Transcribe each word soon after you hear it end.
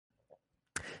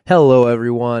Hello,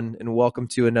 everyone, and welcome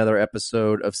to another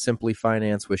episode of Simply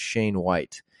Finance with Shane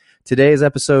White. Today is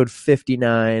episode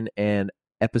 59 and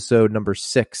episode number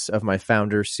 6 of my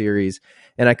Founder series,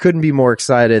 and I couldn't be more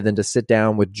excited than to sit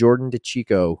down with Jordan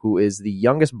DeChico, who is the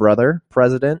youngest brother,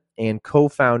 president, and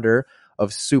co-founder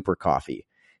of Super Coffee.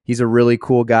 He's a really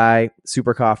cool guy.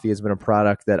 Super Coffee has been a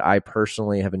product that I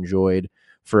personally have enjoyed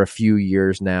for a few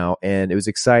years now, and it was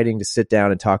exciting to sit down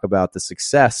and talk about the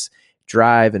success,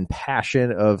 drive, and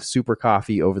passion of Super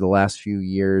Coffee over the last few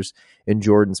years and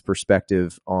Jordan's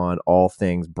perspective on all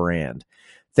things brand.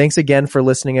 Thanks again for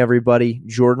listening, everybody.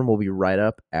 Jordan will be right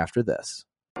up after this.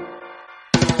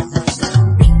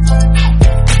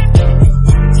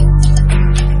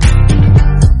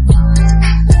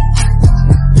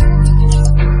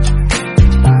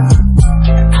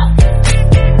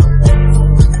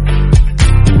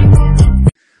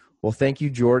 Well, thank you,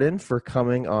 Jordan, for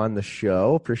coming on the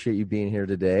show. Appreciate you being here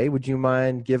today. Would you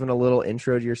mind giving a little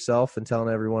intro to yourself and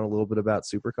telling everyone a little bit about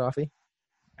Super Coffee?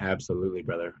 Absolutely,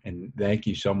 brother. And thank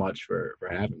you so much for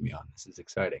having me on. This is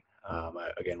exciting.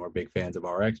 Again, we're big fans of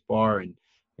RX Bar and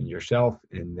yourself.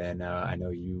 And then I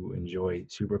know you enjoy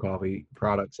Super Coffee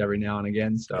products every now and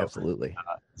again. So Absolutely.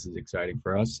 This is exciting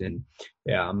for us. And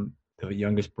yeah, I'm the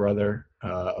youngest brother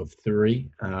of 3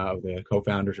 of the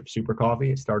co-founders of Super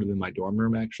Coffee. It started in my dorm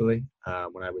room, actually,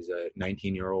 when I was a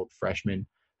 19-year-old freshman.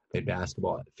 Played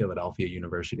basketball at Philadelphia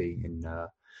University in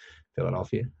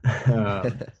Philadelphia.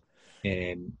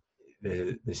 And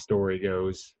the story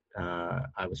goes,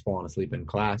 I was falling asleep in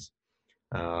class.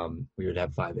 We would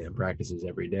have 5 a.m. practices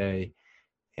every day,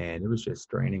 and it was just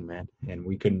draining, man. And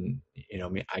we couldn't,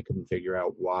 I couldn't figure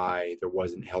out why there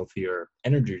wasn't healthier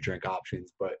energy drink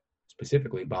options, but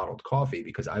specifically bottled coffee,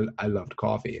 because I loved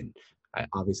coffee. And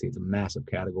obviously it's a massive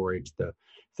category. It's the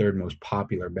 3rd most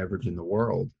popular beverage in the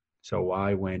world. So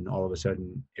why, when all of a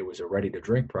sudden it was a ready to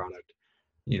drink product,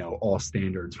 all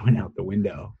standards went out the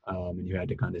window, and you had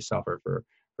to kind of suffer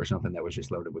for something that was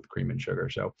just loaded with cream and sugar.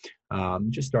 So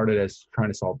just started as trying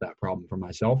to solve that problem for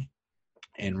myself,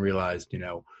 and realized,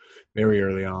 very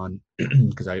early on,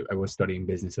 because I was studying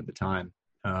business at the time,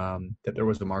 that there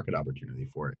was a market opportunity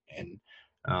for it, and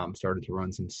started to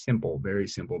run some very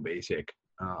simple, basic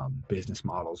business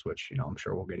models, which, I'm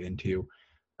sure we'll get into,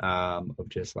 of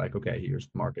just like, okay, here's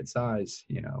the market size,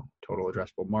 total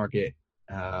addressable market.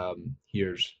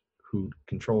 Here's who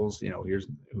controls, here's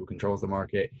who controls the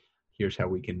market. Here's how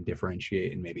we can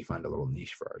differentiate and maybe find a little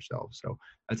niche for ourselves. So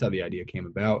that's how the idea came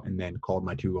about. And then called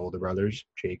my 2 older brothers.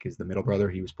 Jake is the middle brother.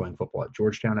 He was playing football at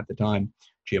Georgetown at the time.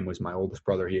 Jim was my oldest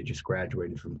brother. He had just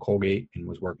graduated from Colgate and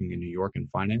was working in New York in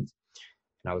finance.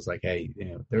 And I was like, hey,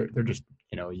 they're just,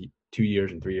 2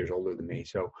 years and 3 years older than me.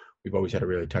 So we've always had a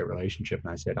really tight relationship.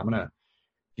 And I said, I'm going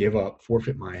to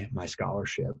forfeit my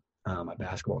scholarship, my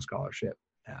basketball scholarship.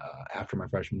 After my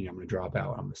freshman year, I'm going to drop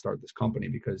out. I'm going to start this company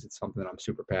because it's something that I'm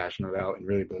super passionate about and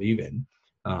really believe in.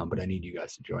 But I need you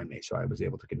guys to join me. So I was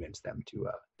able to convince them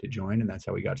to join, and that's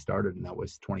how we got started. And that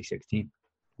was 2016.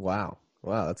 Wow.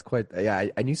 That's quite, yeah,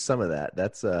 I knew some of that.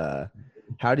 That's,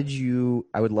 how did you,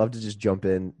 I would love to just jump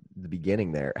in the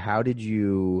beginning there. How did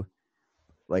you,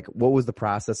 what was the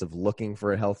process of looking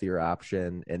for a healthier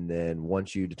option? And then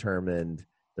once you determined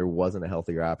there wasn't a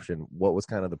healthier option, what was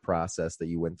kind of the process that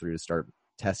you went through to start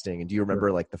testing? And do you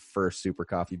remember the first Super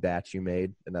Coffee batch you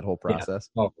made in that whole process?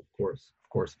 Yeah. Oh, of course.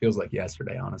 Feels like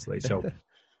yesterday, honestly. So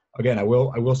again, I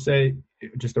will say,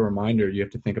 just a reminder, you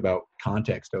have to think about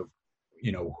context of,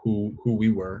 who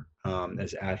we were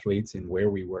as athletes and where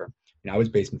we were. I was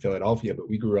based in Philadelphia, but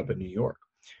we grew up in New York.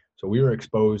 So we were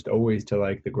exposed always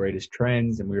to the greatest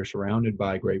trends, and we were surrounded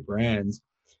by great brands.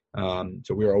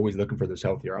 So we were always looking for those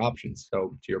healthier options.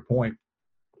 So to your point,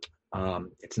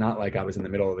 it's not like I was in the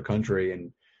middle of the country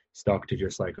and stuck to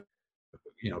just a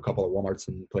couple of Walmarts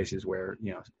and places where,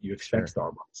 you expect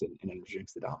Starbucks and energy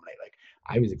drinks to dominate.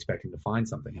 I was expecting to find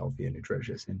something healthy and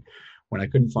nutritious. And when I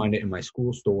couldn't find it in my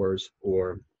school stores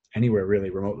or anywhere really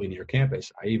remotely near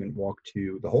campus, I even walked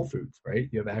to the Whole Foods, right?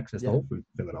 You have access to Whole Foods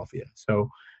in Philadelphia. So,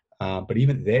 but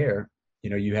even there,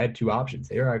 you had 2 options.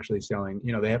 They were actually selling,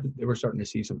 they were starting to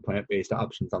see some plant-based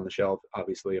options on the shelf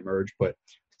obviously emerge, but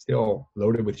still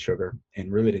loaded with sugar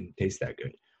and really didn't taste that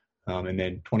good. And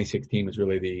then 2016 was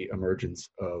really the emergence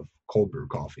of cold brew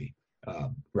coffee,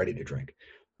 ready to drink,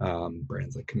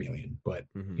 brands like Chameleon. But,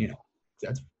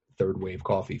 that's 3rd wave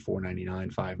coffee,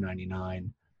 $4.99, $5.99,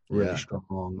 really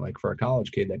strong. For a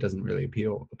college kid, that doesn't really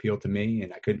appeal to me,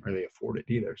 and I couldn't really afford it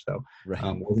either. So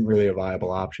wasn't really a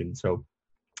viable option. So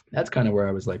that's kind of where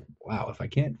I was like, wow, if I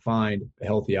can't find a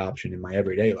healthy option in my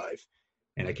everyday life,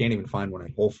 and I can't even find one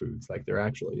at Whole Foods, there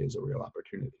actually is a real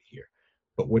opportunity here.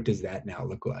 But what does that now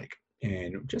look like?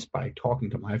 And just by talking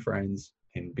to my friends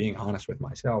and being honest with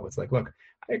myself, it's like, look,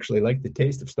 I actually like the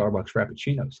taste of Starbucks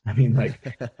Frappuccinos. I mean, like,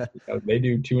 they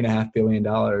do $2.5 billion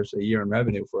a year in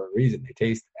revenue for a reason. They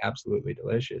taste absolutely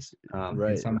delicious in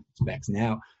Right. some aspects.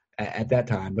 Now, at that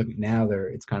time, but now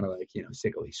it's kind of like,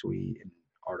 sickly sweet and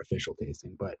artificial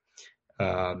tasting. But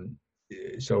um,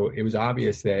 so it was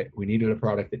obvious that we needed a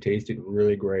product that tasted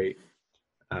really great,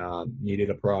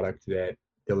 needed a product that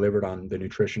delivered on the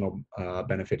nutritional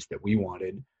benefits that we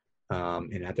wanted.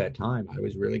 And at that time, I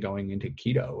was really going into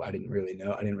keto. I didn't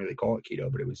really call it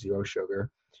keto, but it was zero sugar.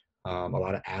 A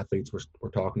lot of athletes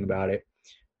were talking about it.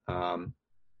 Um,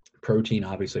 Protein,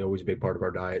 obviously, always a big part of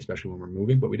our diet, especially when we're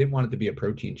moving, but we didn't want it to be a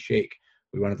protein shake.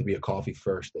 We wanted it to be a coffee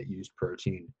first that used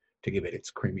protein to give it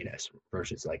its creaminess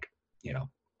versus like,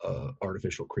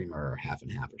 artificial creamer or half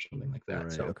and half or something like that.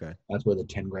 Right. So Okay. that's where the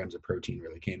 10 grams of protein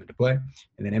really came into play.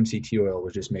 And then MCT oil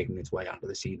was just making its way onto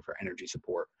the scene for energy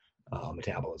support,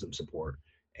 metabolism support.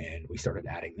 And we started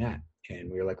adding that. And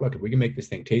we were like, look, if we can make this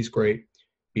thing taste great,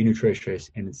 be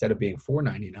nutritious, and instead of being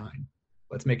 $4.99,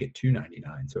 let's make it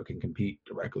 $2.99 so it can compete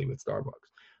directly with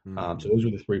Starbucks. So those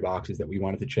were the 3 boxes that we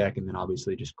wanted to check. And then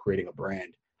obviously just creating a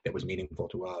brand that was meaningful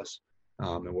to us,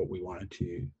 and what we wanted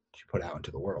to put out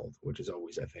into the world, which is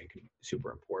always, I think,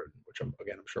 super important, which I'm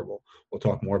sure we'll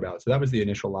talk more about. So that was the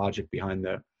initial logic behind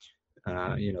the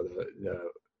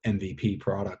MVP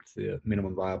product, the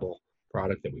minimum viable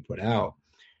product that we put out.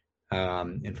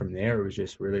 And from there, it was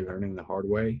just really learning the hard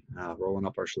way, rolling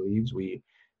up our sleeves. We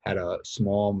had a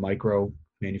small micro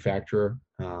manufacturer,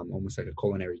 almost like a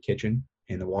culinary kitchen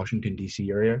in the Washington, D.C.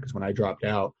 area. Because when I dropped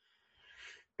out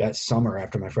that summer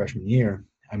after my freshman year,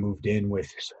 I moved in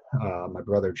with my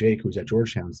brother Jake, who's at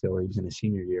Georgetown still. He was in his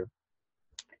senior year.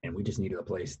 And we just needed a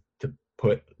place to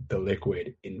put the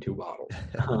liquid into bottles,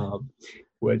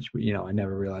 which, I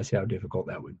never realized how difficult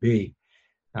that would be.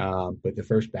 But the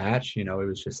first batch, it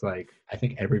was just like, I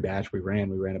think every batch we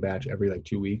ran a batch every like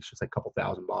 2 weeks, just like a couple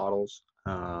thousand bottles.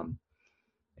 And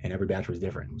every batch was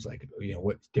different. It was like,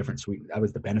 what different sweet, that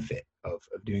was the benefit of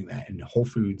doing that. And Whole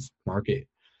Foods Market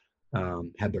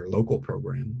had their local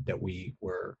program that we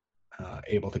were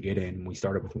able to get in. We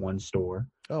started with 1 store.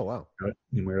 Oh, wow. And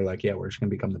we were like, yeah, we're just going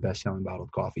to become the best selling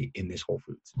bottled coffee in this Whole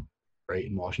Foods, right,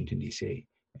 in Washington, D.C.,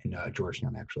 in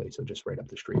Georgetown, actually. So just right up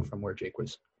the street from where Jake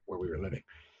was, where we were living.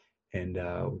 And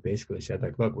we basically said,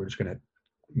 like, look, we're just going to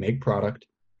make product,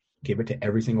 give it to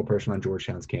every single person on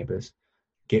Georgetown's campus,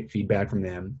 get feedback from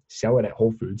them, sell it at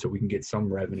Whole Foods so we can get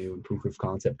some revenue and proof of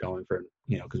concept going for,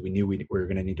 because we knew we were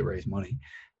going to need to raise money.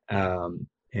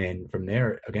 And from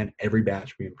there, again, every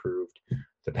batch we improved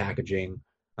the packaging,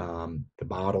 the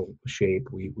bottle shape.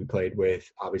 We played with,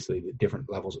 obviously, the different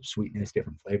levels of sweetness,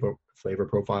 different flavor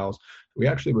profiles. We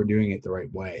actually were doing it the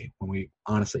right way when we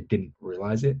honestly didn't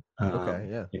realize it.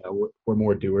 Okay. Yeah. We're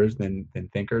more doers than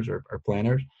thinkers or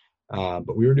planners.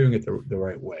 But we were doing it the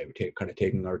right way. We kind of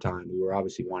taking our time. We were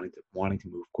obviously wanting to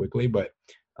move quickly, but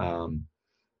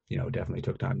definitely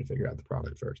took time to figure out the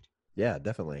product first. Yeah,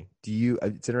 definitely.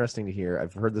 It's interesting to hear.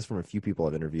 I've heard this from a few people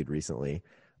I've interviewed recently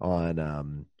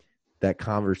on that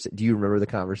conversation. Do you remember the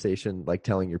conversation, like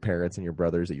telling your parents and your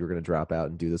brothers that you were going to drop out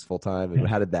and do this full time? And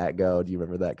how did that go? Do you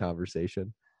remember that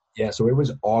conversation? Yeah, so it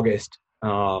was August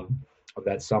of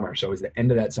that summer. So it was the end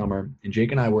of that summer, and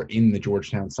Jake and I were in the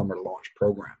Georgetown Summer Launch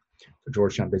Program. So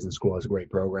Georgetown Business School has a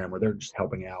great program where they're just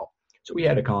helping out. So we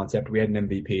had a concept, we had an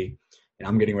MVP, and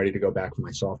I'm getting ready to go back for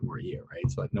my sophomore year, right?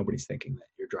 So like nobody's thinking that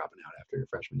you're dropping out after your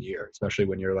freshman year, especially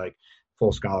when you're like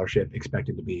full scholarship,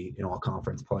 expected to be an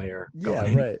all-conference player.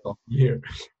 Yeah, right. Year.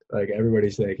 Like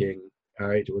everybody's thinking, all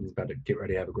right, Jordan's about to get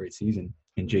ready to have a great season,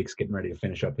 and Jake's getting ready to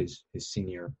finish up his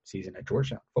senior season at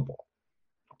Georgetown football.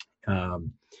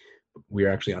 We were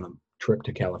actually on a trip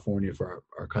to California for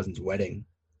our cousin's wedding,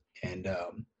 and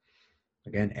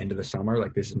again, end of the summer,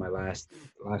 like this is my last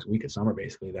week of summer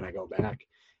basically. Then I go back,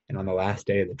 and on the last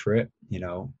day of the trip,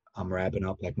 I'm wrapping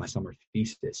up like my summer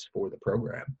thesis for the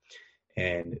program.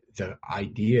 And the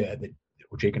idea that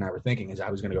Jake and I were thinking is I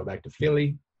was going to go back to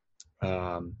Philly,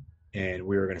 and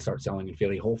we were going to start selling in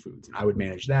Philly Whole Foods, and I would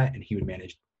manage that, and he would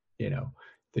manage,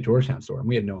 the Georgetown store, and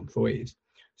we had no employees.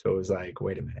 So it was like,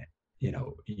 wait a minute,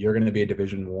 you're going to be a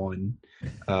Division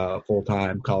I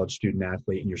full-time college student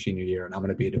athlete in your senior year, and I'm going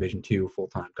to be a Division II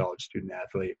full-time college student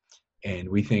athlete, and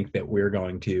we think that we're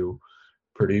going to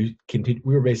we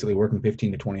were basically working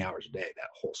 15 to 20 hours a day that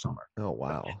whole summer. Oh,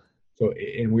 wow. So,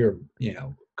 and we were,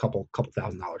 couple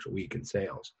 $1,000 a week in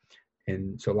sales.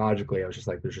 And so logically I was just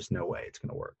like, there's just no way it's going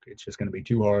to work. It's just going to be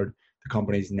too hard. The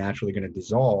company's naturally going to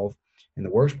dissolve. And the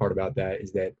worst part about that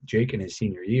is that Jake in his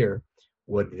senior year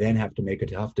would then have to make a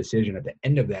tough decision at the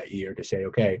end of that year to say,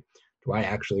 okay, do I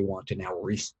actually want to now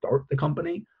restart the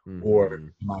company, or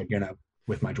Mm-hmm. am I gonna,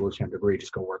 with my Georgetown degree,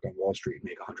 just go work on Wall Street and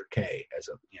make 100K as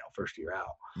a first year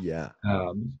out? Yeah.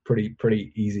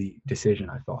 Pretty easy decision,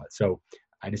 I thought. So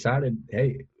I decided,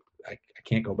 hey, I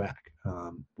can't go back.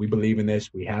 We believe in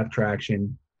this. We have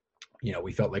traction.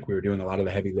 We felt like we were doing a lot of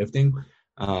the heavy lifting,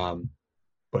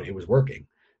 but it was working.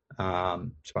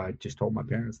 So I just told my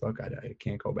parents, look, I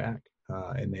can't go back.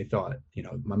 And they thought,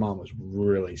 my mom was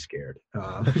really scared.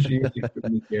 She was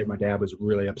really scared. My dad was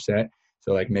really upset.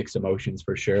 So like mixed emotions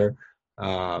for sure.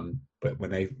 But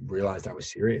when they realized I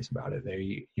was serious about it,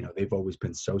 they've always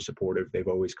been so supportive. They've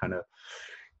always kind of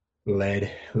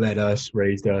led us,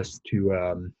 raised us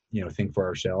to, think for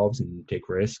ourselves and take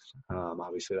risks.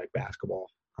 Obviously like basketball,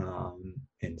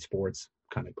 and sports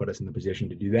kind of put us in the position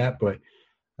to do that. But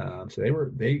so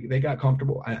they got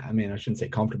comfortable. I mean, I shouldn't say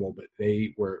comfortable, but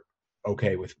they were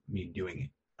okay with me doing it.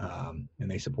 And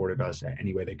they supported us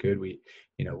any way they could. We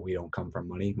don't come from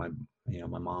money. My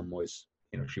mom was,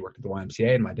 she worked at the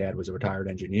YMCA, and my dad was a retired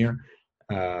engineer.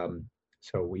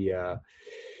 So we,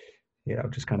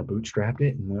 just kind of bootstrapped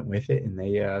it and went with it, and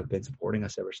they been supporting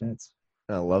us ever since.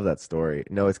 I love that story.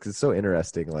 No, it's 'cause it's so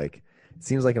interesting. Like, it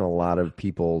seems like in a lot of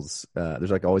people's,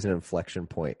 there's like always an inflection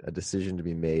point, a decision to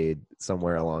be made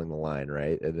somewhere along the line,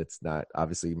 right? And it's not,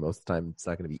 obviously, most of the time, it's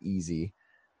not going to be easy,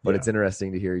 but it's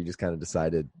interesting to hear you just kind of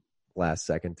decided last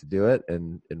second to do it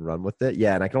and run with it.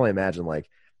 Yeah, and I can only imagine, like,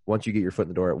 once you get your foot in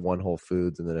the door at one Whole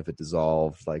Foods, and then if it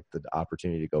dissolved, like the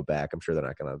opportunity to go back, I'm sure they're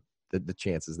not going to, the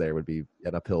chances there would be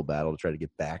an uphill battle to try to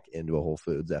get back into a Whole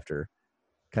Foods after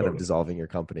kind of dissolving your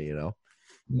company,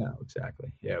 No,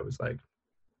 exactly. Yeah, it was like,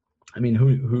 I mean,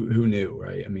 who knew,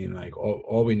 right? I mean, like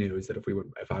all we knew is that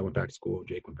if I went back to school,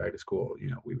 Jake went back to school,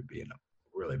 we would be in a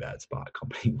really bad spot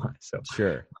company wise. So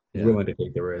Sure. Yeah. willing to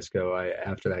take the risk. So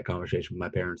after that conversation with my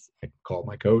parents, I called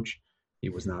my coach. He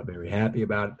was not very happy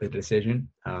about the decision,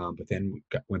 but then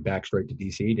went back straight to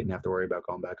DC. Didn't have to worry about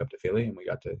going back up to Philly, and we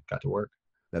got to work.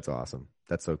 That's awesome.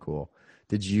 That's so cool.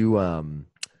 Did you what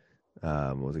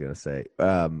was I gonna say?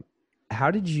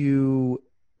 How did you,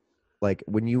 like,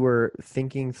 when you were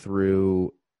thinking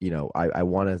through, I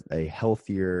want a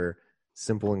healthier,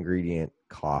 simple ingredient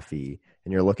coffee,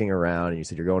 and you're looking around and you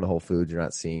said you're going to Whole Foods, you're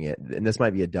not seeing it. And this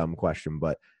might be a dumb question,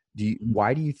 but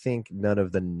why do you think none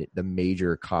of the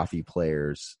major coffee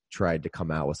players tried to come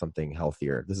out with something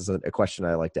healthier? This is a question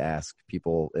I like to ask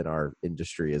people in our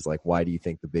industry, is like, why do you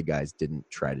think the big guys didn't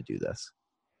try to do this?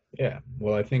 Yeah,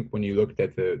 well, I think when you looked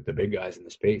at the big guys in the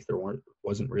space, there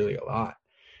wasn't really a lot,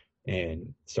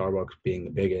 and Starbucks being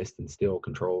the biggest and still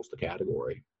controls the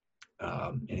category,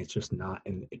 and it's just not,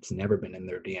 and it's never been in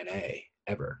their DNA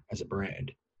ever as a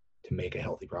brand to make a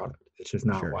healthy product. It's just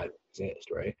not Sure. why they exist,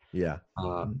 right? Yeah.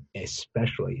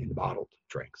 Especially in bottled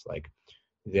drinks. Like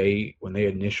when they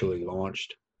initially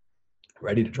launched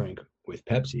ready to drink with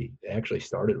Pepsi, they actually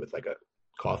started with like a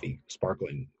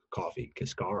sparkling coffee,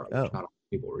 Cascara, which not a lot of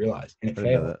people realize, and it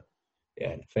failed. Yeah,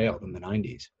 and it failed in the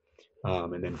 90s.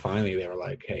 And then finally they were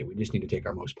like, hey, we just need to take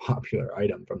our most popular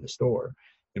item from the store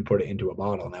and put it into a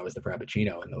bottle. And that was the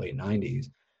Frappuccino in the late 90s.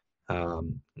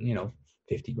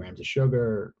 50 grams of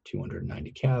sugar,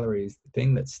 290 calories, the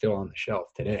thing that's still on the shelf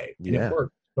today. And it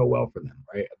worked so well for them,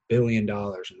 right? $1 billion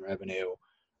in revenue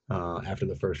after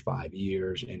the first 5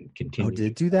 years, and continued. Oh, did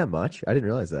it do that much? I didn't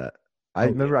realize that. I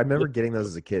remember getting those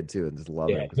as a kid too, and just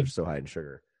loving them because they're so high in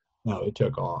sugar. No, it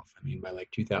took off. I mean, by like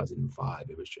 2005,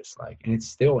 it was just like, and it's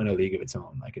still in a league of its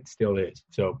own. Like it still is.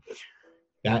 So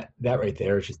that right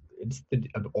there is just,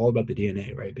 all about the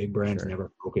DNA, right? Big brands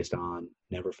never focused on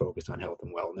health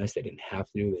and wellness. They didn't have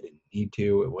to. They didn't need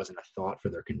to. It wasn't a thought for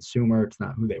their consumer. It's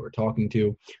not who they were talking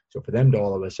to. So for them to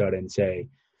all of a sudden say,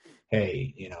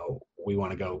 hey, we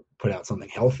want to go put out something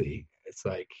healthy, it's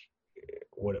like,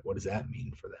 what does that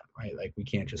mean for them, right? Like we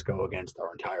can't just go against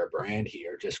our entire brand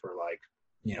here just for like,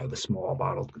 the small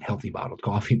healthy bottled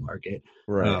coffee market.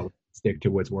 Right. Stick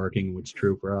to what's working, what's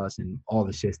true for us, and all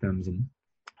the systems. And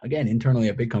again, internally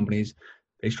at big companies,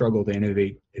 they struggle to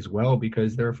innovate as well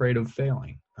because they're afraid of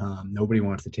failing. Nobody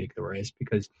wants to take the risk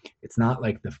because it's not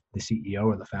like the CEO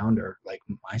or the founder, like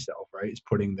myself, right, is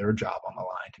putting their job on the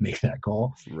line to make that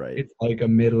call. Right. It's like a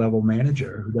mid-level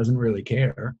manager who doesn't really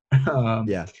care.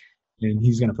 Yeah. And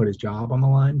he's going to put his job on the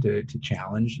line to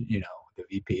challenge, the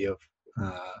VP of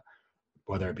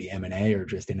whether it be M&A or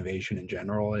just innovation in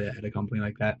general at a company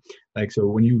like that. Like, so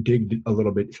when you dig a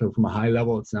little bit, so from a high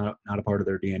level, it's not a part of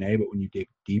their DNA, but when you dig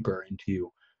deeper into,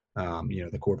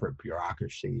 the corporate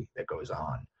bureaucracy that goes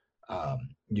on,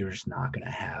 you're just not going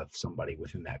to have somebody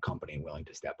within that company willing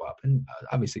to step up. And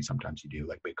obviously sometimes you do,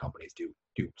 like big companies do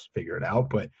figure it out,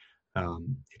 but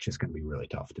it's just going to be really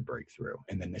tough to break through.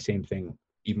 And then the same thing,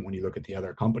 even when you look at the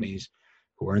other companies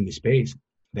who are in the space,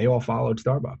 they all followed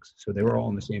Starbucks. So they were all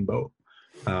in the same boat.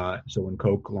 So when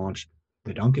Coke launched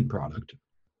the Dunkin' product,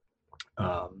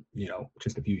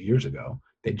 just a few years ago,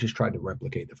 they just tried to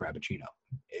replicate the Frappuccino.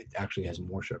 It actually has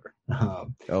more sugar.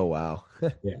 Oh, wow.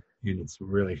 Yeah, and it's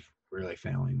really, really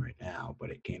failing right now.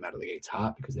 But it came out of the gates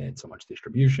hot because they had so much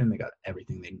distribution. They got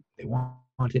everything they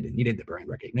wanted and needed, the brand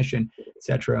recognition,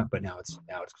 etc. But now it's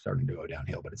starting to go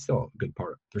downhill. But it's still a good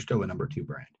part. They're still the number 2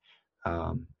 brand.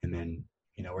 And then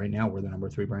right now we're the number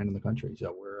 3 brand in the country.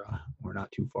 So we're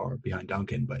not too far behind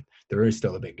Dunkin', but there is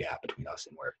still a big gap between us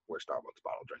and where Starbucks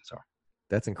bottled drinks are.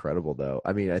 That's incredible, though.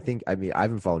 I mean, I've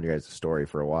been following your guys' story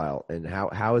for a while, and how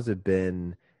has it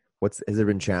been? Has there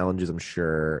been challenges? I'm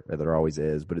sure that there always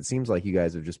is, but it seems like you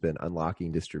guys have just been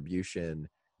unlocking distribution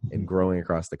and growing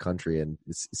across the country. And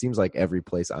it seems like every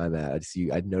place I'm at,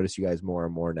 I'd notice you guys more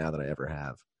and more now than I ever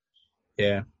have.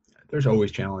 Yeah, there's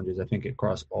always challenges. I think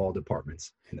across all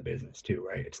departments in the business too,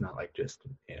 right? It's not like just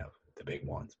the big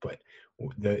ones, but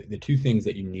the 2 things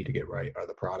that you need to get right are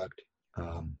the product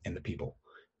and the people.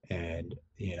 And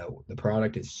the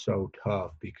product is so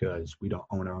tough because we don't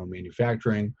own our own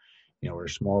manufacturing. We're a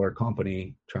smaller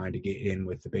company trying to get in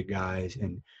with the big guys.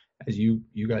 And as you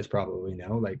guys probably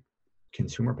know, like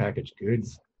consumer packaged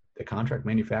goods, the contract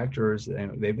manufacturers,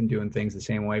 they've been doing things the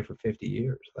same way for 50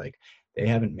 years. Like they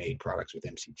haven't made products with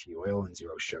MCT oil and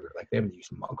zero sugar. Like they haven't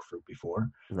used monk fruit before.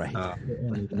 Right. They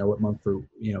don't even know what monk fruit,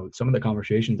 some of the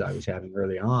conversations I was having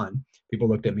early on, people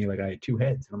looked at me like I had 2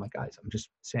 heads. And I'm like, guys, I'm just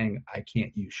saying I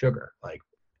can't use sugar,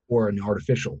 or an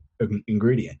artificial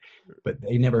ingredient, but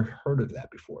they never heard of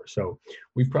that before. So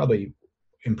we've probably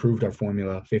improved our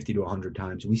formula 50 to 100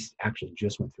 times. We actually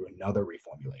just went through another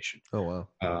reformulation. Oh,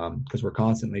 wow.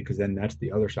 Because then that's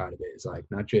the other side of it, is like,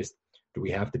 not just do we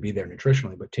have to be there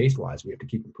nutritionally, but taste wise, we have to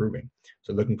keep improving.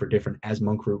 So looking for different, as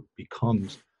monk fruit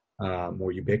becomes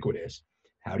more ubiquitous,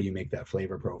 how do you make that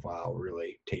flavor profile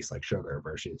really taste like sugar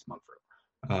versus monk fruit?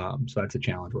 So that's a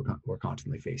challenge we're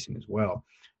constantly facing as well.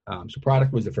 So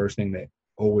product was the first thing that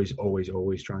always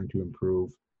trying to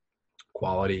improve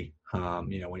quality.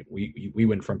 We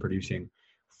went from producing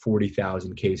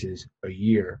 40,000 cases a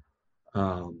year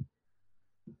to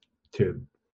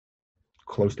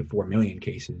close to 4 million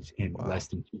cases in less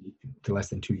than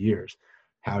 2 years.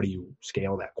 How do you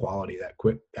scale that quality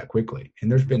that quickly? And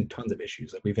there's been tons of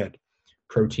issues. Like we've had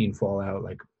protein fallout.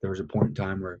 Like there was a point in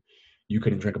time where you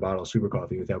couldn't drink a bottle of super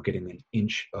coffee without getting an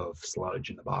inch of sludge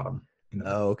in the bottom.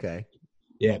 Oh, okay.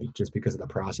 Yeah, just because of the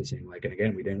processing. Like, and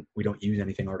again, we don't use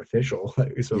anything artificial.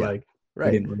 So Yeah,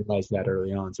 right. We didn't realize that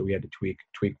early on. So we had to tweak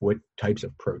what types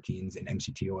of proteins and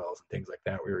MCT oils and things like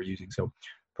that we were using. So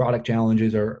product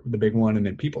challenges are the big one, and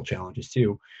then people challenges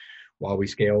too. While we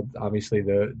scaled, obviously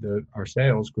our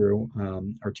sales grew,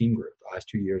 our team grew. The last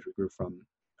 2 years we grew from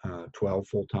 12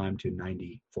 full-time to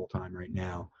 90 full-time right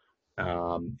now.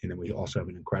 And then we also have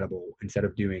an incredible, instead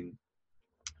of doing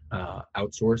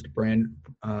outsourced brand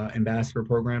ambassador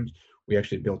programs, we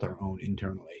actually built our own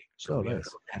internally. So we nice.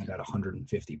 had about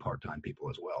 150 part-time people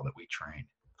as well that we train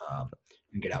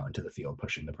and get out into the field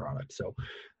pushing the product. So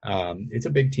it's a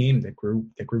big team that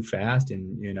grew fast,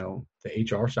 and the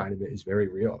HR side of it is very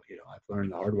real. I've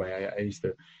learned the hard way. I used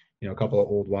to, a couple of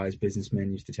old wise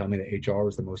businessmen used to tell me that HR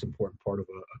was the most important part of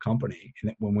a company.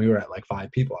 And when we were at like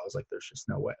 5 people, I was like, there's just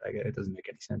no way. Like, it doesn't make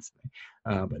any sense to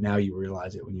me. But now you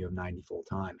realize it when you have 90 full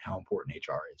time, how important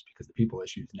HR is, because the people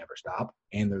issues never stop,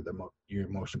 and they're your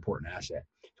most important asset.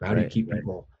 So how do you keep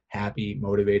people happy,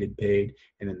 motivated, paid?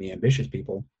 And then the ambitious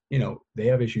people, they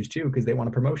have issues too, because they want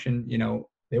a promotion,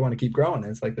 they want to keep growing.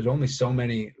 And it's like, there's only so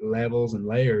many levels and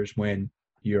layers when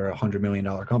you're a $100 million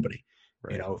company.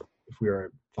 Right. If we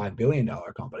were a $5 billion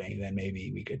company, then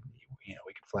maybe we could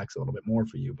flex a little bit more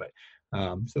for you. But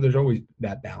so there's always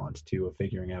that balance too, of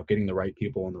figuring out, getting the right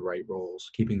people in the right roles,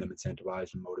 keeping them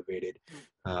incentivized and motivated,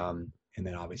 and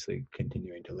then obviously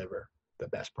continuing to deliver the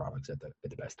best products at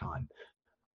the best time.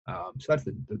 So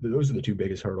those are the 2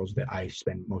 biggest hurdles that I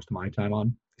spend most of my time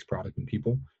on, is product and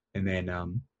people. And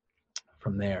then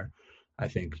from there, I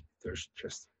think there's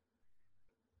just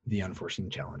the unforeseen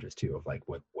challenges too, of like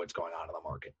what's going on in the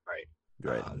market, right?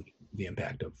 The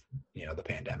impact of the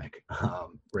pandemic,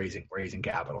 raising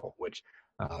capital, which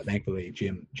thankfully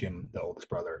Jim, the oldest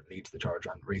brother, leads the charge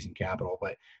on raising capital.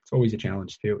 But it's always a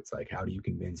challenge too. It's like, how do you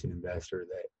convince an investor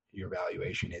that your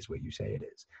valuation is what you say it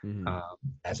is,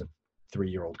 as a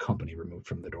 3-year-old company removed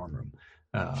from the dorm room?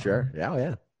 Sure.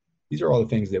 Yeah. These are all the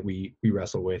things that we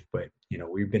wrestle with, but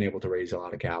we've been able to raise a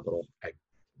lot of capital at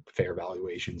fair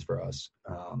valuations for us.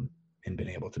 and been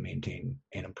able to maintain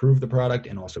and improve the product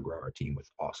and also grow our team with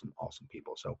awesome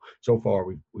people. So far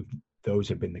we've those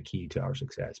have been the key to our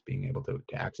success, being able to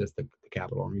access the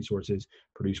capital and resources,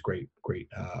 produce great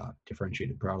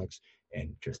differentiated products,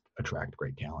 and just attract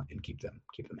great talent and keep them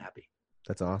happy.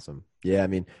 That's awesome. Yeah, I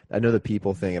mean, I know the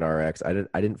people thing at RX. I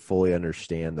didn't fully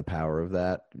understand the power of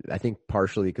that. I think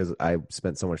partially because I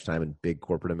spent so much time in big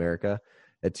corporate America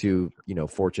at two,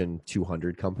 Fortune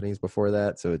 200 companies before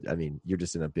that. So, I mean, you're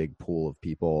just in a big pool of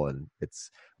people, and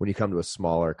it's when you come to a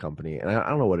smaller company, and I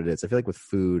don't know what it is. I feel like with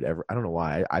food, I don't know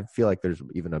why. I feel like there's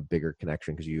even a bigger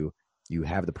connection because you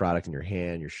have the product in your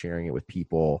hand, you're sharing it with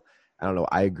people. I don't know.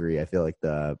 I agree. I feel like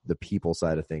the people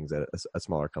side of things at a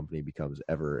smaller company becomes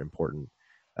ever important.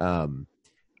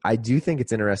 I do think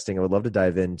it's interesting. I would love to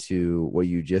dive into what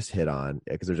you just hit on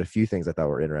because there's a few things I thought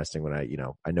were interesting when I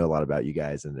know a lot about you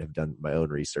guys and have done my own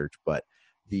research, but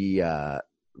the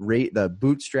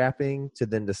bootstrapping to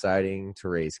then deciding to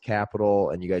raise capital,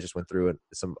 and you guys just went through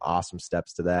some awesome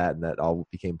steps to that, and that all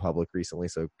became public recently.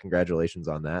 So congratulations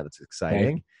on that. That's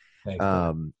exciting. Thanks,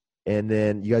 and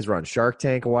then you guys were on Shark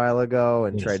Tank a while ago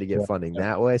and tried to get funding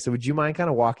that way. So would you mind kind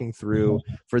of walking through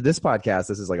for this podcast?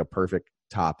 This is like a perfect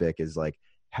topic, is like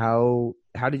how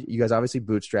did you guys obviously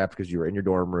bootstrap because you were in your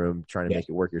dorm room trying to make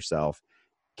it work yourself.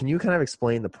 Can you kind of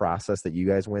explain the process that you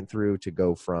guys went through to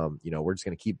go from, we're just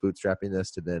going to keep bootstrapping this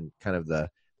to then kind of the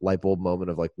light bulb moment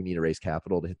of like, we need to raise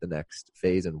capital to hit the next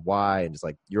phase, and why, and just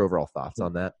like your overall thoughts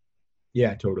on that?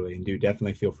 Yeah, totally. And dude,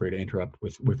 definitely feel free to interrupt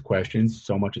with questions.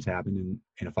 So much has happened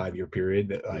in a 5-year period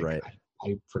that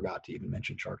I forgot to even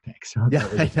mention Shark Tank. So yeah,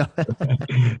 I know.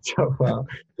 So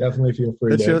definitely feel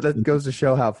free. That goes to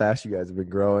show how fast you guys have been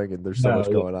growing, and there's so much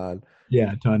going on.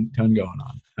 Yeah, ton going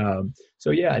on.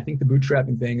 So yeah, I think the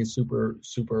bootstrapping thing is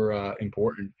super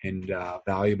important and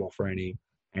valuable for any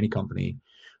company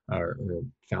or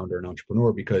founder and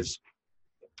entrepreneur, because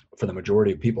for the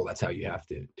majority of people, that's how you have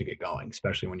to get going,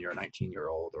 especially when you're a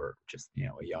 19-year-old or just,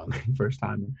 a young first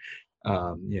timer.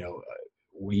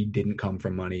 We didn't come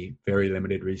from money, very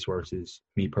limited resources.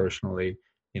 Me personally,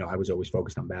 I was always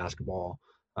focused on basketball.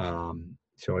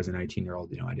 So as a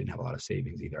 19-year-old, I didn't have a lot of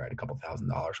savings either. I had a couple $1,000s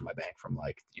in my bank from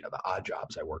the odd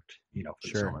jobs I worked, for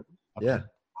the summer. Yeah.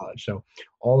 College. So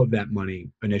all of that money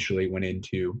initially went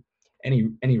into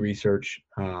any research,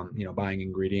 buying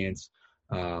ingredients,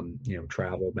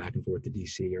 travel back and forth to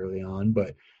DC early on.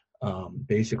 But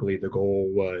basically the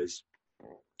goal was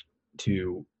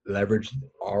to leverage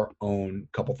our own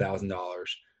couple $1,000s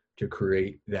to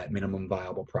create that minimum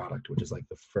viable product, which is like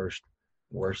the first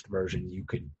worst version you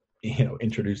could,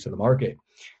 introduce to the market.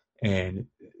 And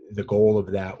the goal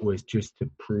of that was just to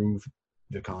prove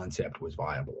the concept was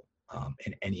viable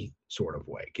in any sort of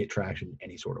way, get traction in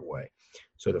any sort of way.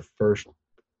 So the first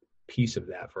piece of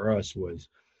that for us was,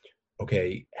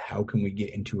 okay, how can we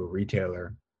get into a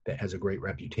retailer that has a great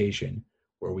reputation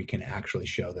where we can actually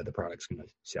show that the product's going to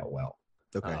sell well?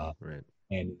 Okay, right.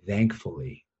 And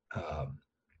thankfully,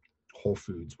 Whole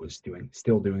Foods was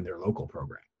still doing their local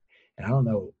program. And I don't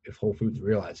know if Whole Foods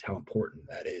realized how important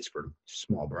that is for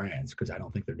small brands, because I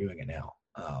don't think they're doing it now,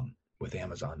 with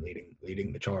Amazon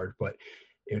leading the charge. But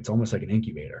it's almost like an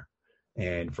incubator.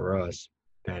 And for us,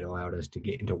 that allowed us to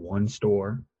get into one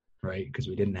store, right? Because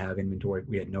we didn't have inventory,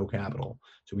 we had no capital,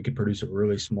 so we could produce a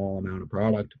really small amount of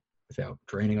product without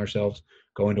draining ourselves.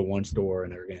 Go into one store,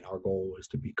 and again, our goal was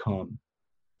to become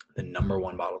the number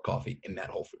one bottled coffee in that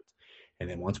Whole Foods. And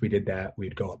then once we did that,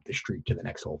 we'd go up the street to the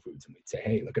next Whole Foods and we'd say,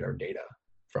 hey, look at our data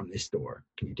from this store.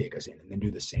 Can you take us in? And then do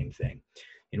the same thing.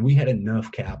 And we had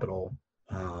enough capital.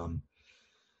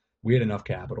 We had enough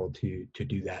capital to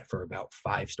do that for about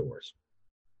 5 stores,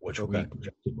 which we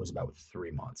projected was about 3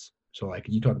 months. So like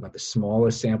you talk about the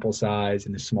smallest sample size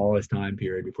and the smallest time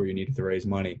period before you needed to raise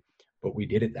money, but we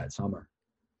did it that summer.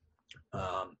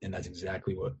 And that's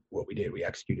exactly what we did. We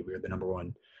executed. We were the number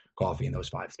one coffee in those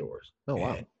 5 stores. Oh,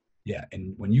 wow. Yeah.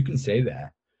 And when you can say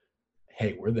that,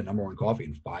 hey, we're the number one coffee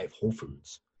in 5 Whole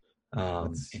Foods.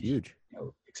 That's huge.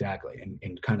 Exactly.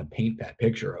 And kind of paint that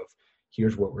picture of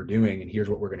here's what we're doing and here's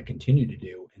what we're going to continue to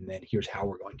do. And then here's how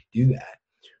we're going to do that.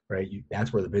 Right.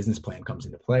 That's where the business plan comes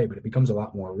into play, but it becomes a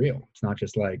lot more real. It's not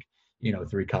just like,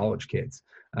 3 college kids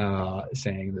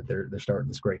saying that they're starting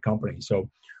this great company. So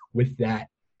with that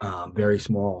very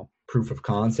small proof of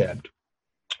concept,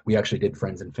 we actually did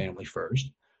friends and family first,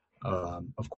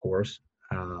 of course.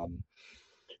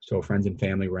 So friends and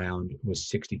family round was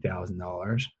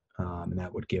 $60,000, and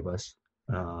that would give us,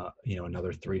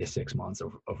 another 3 to 6 months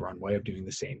of runway of doing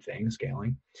the same thing,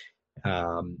 scaling.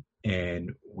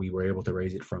 And we were able to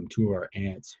raise it from 2 of our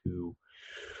aunts who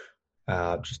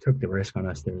just took the risk on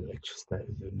us. They're like just the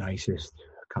nicest,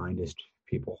 kindest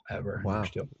people ever. And Wow. they're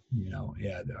still,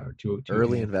 yeah, there are two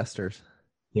Early hands. investors.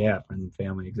 Yeah, friends and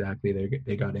family, exactly.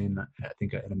 They got in, I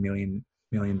think, at a million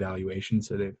valuation,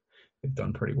 so they've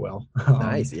done pretty well.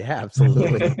 Nice. Yeah,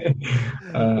 absolutely. That's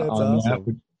On that,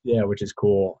 awesome. which is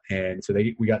cool. And so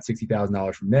we got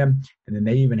 $60,000 from them, and then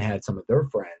they even had some of their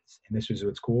friends. And this was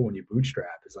what's cool when you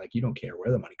bootstrap is like you don't care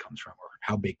where the money comes from or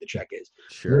how big the check is.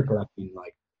 We were Sure. collecting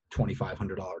like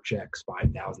 $2,500 checks,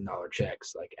 $5,000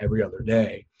 checks, like every other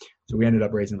day. So we ended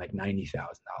up raising like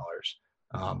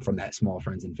 $90,000 from that small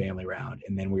friends and family round,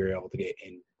 and then we were able to get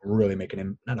in, really make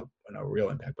not a real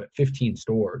impact, but 15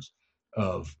 stores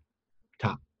of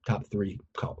top 3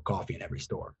 coffee in every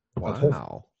store.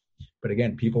 Wow. But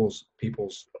again, people's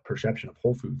perception of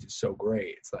Whole Foods is so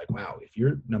great. It's like, wow, if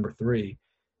you're number 3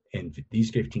 in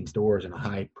these 15 stores in a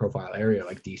high profile area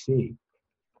like DC,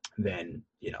 then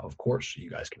of course you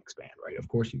guys can expand, right? Of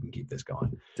course you can keep this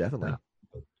going. Definitely.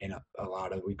 And a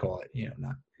lot of, we call it,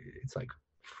 not, it's like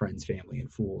friends, family,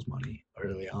 and fools money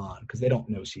early on because they don't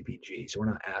know CPG. So we're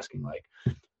not asking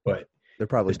but They're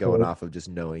probably the going store, off of just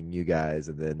knowing you guys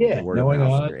and then yeah, word of knowing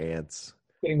mouth us, from your aunts.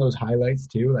 getting those highlights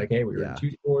too. Like, hey, we were Yeah. in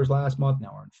 2 stores last month.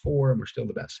 Now we're in 4, and we're still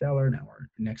the best seller. Now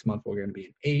next month we're going to be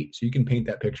in 8. So you can paint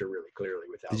that picture really clearly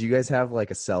without. Did you guys have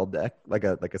like a sell deck, like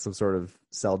some sort of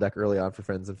sell deck early on for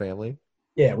friends and family?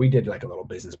 Yeah, we did like a little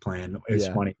business plan. It's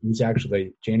funny. It was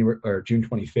actually June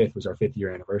 25th was our 5th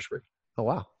year anniversary. Oh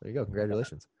wow! There you go.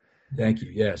 Congratulations. Thank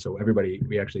you. Yeah. So everybody,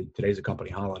 today's a company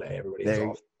holiday. Everybody's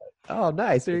off. Oh,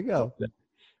 nice. There you go.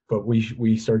 But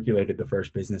we circulated the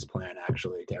first business plan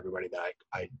actually to everybody that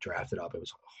I drafted up. It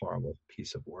was a horrible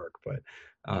piece of work, but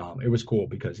it was cool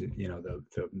because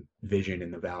the vision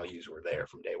and the values were there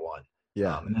from day one.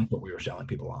 Yeah, and that's what we were selling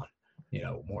people on.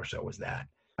 More so was that.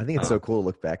 I think it's so cool to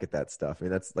look back at that stuff. I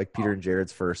mean, that's like Peter and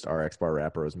Jared's first RX bar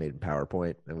wrapper was made in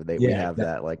PowerPoint, and we have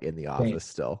that like in the office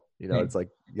still. It's like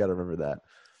you got to remember that.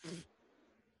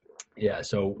 Yeah.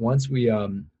 So once we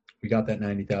got that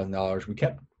 $90,000, we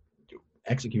kept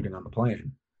executing on the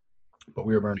plan, but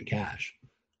we were burning cash.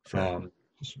 Sure.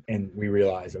 And we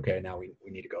realized, okay, now we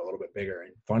need to go a little bit bigger.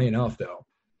 And funny enough, though,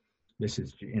 this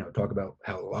is, talk about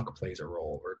how luck plays a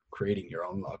role, or creating your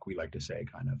own luck. We like to say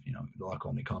kind of, the luck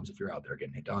only comes if you're out there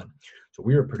getting it done. So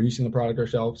we were producing the product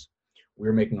ourselves. We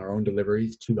were making our own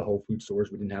deliveries to the Whole Food stores.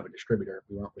 We didn't have a distributor.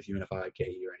 We weren't with Unified, KE,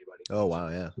 or anybody. Oh, wow.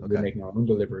 Yeah. So we were making our own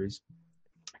deliveries.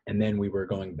 And then we were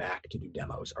going back to do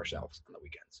demos ourselves on the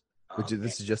weekends.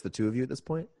 This is just the 2 of you at this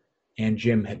point? And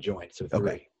Jim had joined, so 3.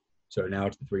 Okay. So now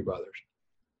it's the 3 brothers.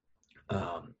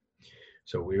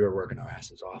 So we were working our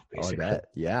asses off, basically. Oh, I bet.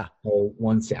 Yeah. So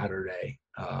one Saturday,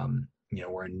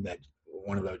 we're in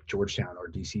one of the Georgetown or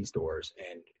DC stores,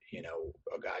 and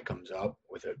a guy comes up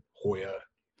with a Hoya,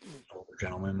 older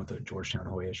gentleman with a Georgetown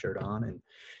Hoya shirt on, and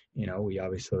we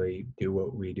obviously do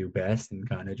what we do best and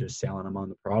kind of just selling them on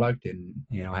the product and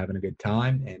having a good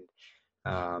time. And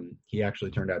he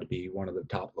actually turned out to be one of the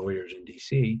top lawyers in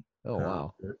DC. Oh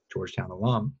wow! Georgetown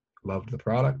alum, loved the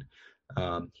product.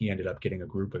 He ended up getting a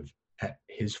group at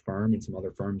his firm and some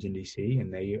other firms in DC,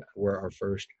 and they were our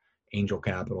first angel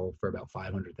capital for about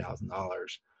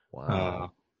 $500,000.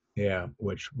 Wow. Yeah,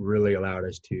 which really allowed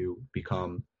us to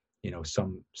become,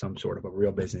 some sort of a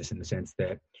real business in the sense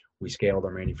that we scaled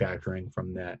our manufacturing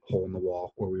from that hole in the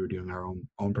wall where we were doing our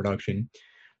own production.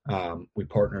 We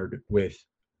partnered with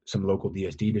some local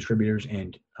DSD distributors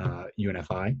and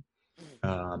UNFI.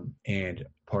 And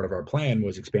part of our plan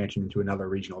was expansion into another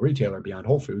regional retailer beyond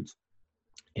Whole Foods.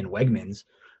 And Wegmans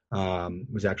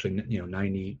was actually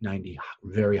 90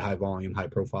 very high volume, high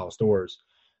profile stores.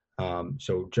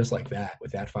 So just like that,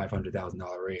 with that $500,000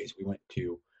 raise, we went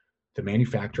to the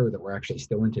manufacturer that we're actually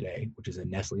still in today, which is a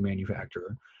Nestle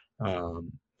manufacturer,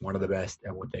 one of the best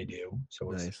at what they do.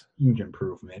 So it's nice. A huge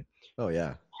improvement. Oh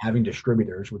yeah. Having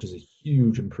distributors, which is a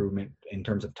huge improvement in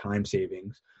terms of time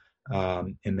savings,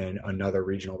 and then another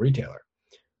regional retailer.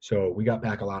 So we got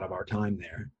back a lot of our time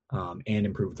there, and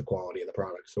improved the quality of the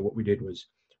product. So what we did was,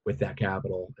 with that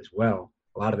capital as well,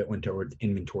 a lot of it went towards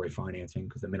inventory financing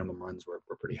because the minimum runs were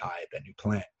pretty high at that new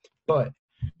plant. But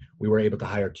we were able to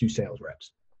hire 2 sales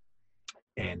reps.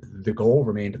 And the goal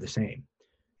remained the same.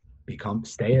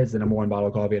 Stay as the number 1 bottle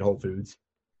of coffee at Whole Foods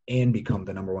and become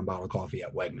the number 1 bottle of coffee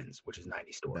at Wegmans, which is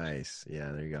 90 stores. Nice.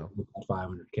 Yeah, there you go.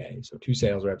 $500K. So 2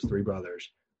 sales reps, 3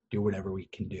 brothers, do whatever we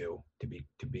can do to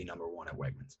be number 1 at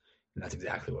Wegmans. And that's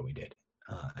exactly what we did.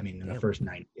 In the first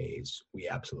 90 days, we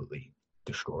absolutely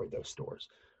destroyed those stores.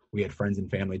 We had friends and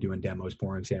family doing demos,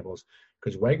 pouring samples,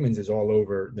 because Wegmans is all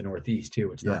over the Northeast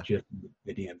too. It's not just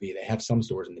the DMV. They have some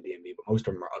stores in the DMV, but most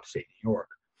of them are upstate New York.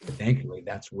 But thankfully,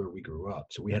 that's where we grew up.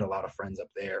 So we had a lot of friends up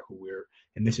there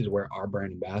and this is where our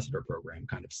brand ambassador program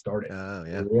kind of started. Oh,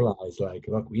 We yeah. realized, like,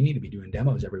 look, we need to be doing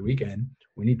demos every weekend.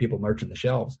 We need people merching the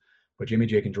shelves. But Jimmy,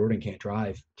 Jake, and Jordan can't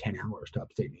drive 10 hours to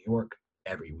upstate New York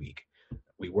every week.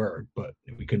 We were, but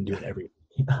we couldn't do it every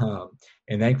week.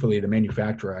 And thankfully, the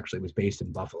manufacturer actually was based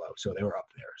in Buffalo. So they were up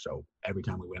there. So every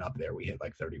time we went up there, we hit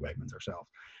like 30 Wegmans ourselves.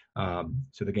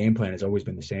 So the game plan has always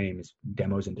been the same: is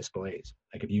demos and displays.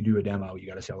 Like if you do a demo, you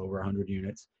got to sell over 100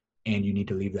 units, and you need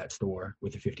to leave that store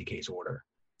with a 50 case order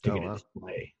to get a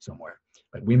display somewhere.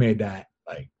 Like we made that,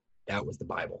 like that was the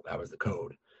Bible, that was the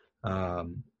code,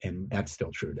 and that's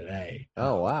still true today.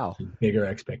 Oh, wow. Much bigger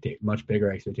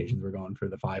expectations. We're going for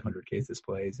the 500 case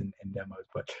displays and demos,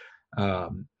 but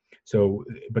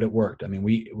it worked. I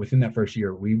mean, within that first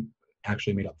year, we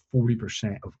actually made up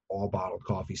 40% of all bottled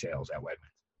coffee sales at Wegmans.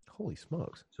 Holy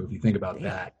smokes. So if you think about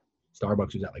that,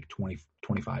 Starbucks was at like 25%.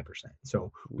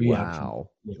 So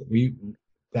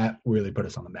that really put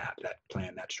us on the map, that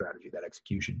plan, that strategy, that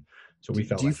execution. So we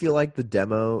felt. Do you feel like the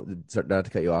demo, not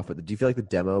to cut you off, but do you feel like the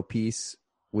demo piece,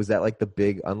 was that like the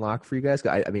big unlock for you guys?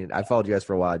 I mean, I followed you guys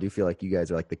for a while. I do feel like you guys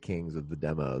are like the kings of the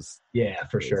demos. Yeah,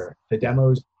 for sure. The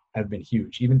demos have been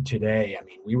huge. Even today, I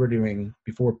mean, we were doing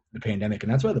before the pandemic,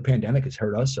 and that's why the pandemic has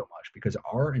hurt us so much, because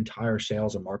our entire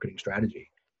sales and marketing strategy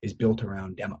is built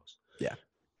around demos. Yeah.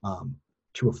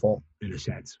 To a fault, in a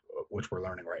sense, which we're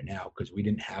learning right now, because we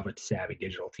didn't have a savvy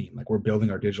digital team. Like we're building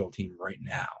our digital team right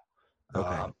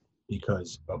now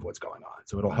because of what's going on.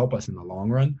 So it'll help us in the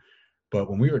long run. But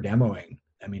when we were demoing,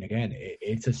 I mean, again,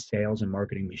 it's a sales and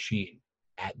marketing machine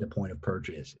at the point of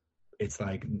purchase. It's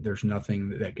like there's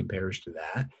nothing that compares to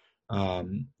that.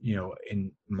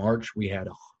 In March, we had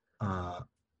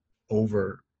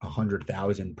over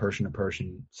 100,000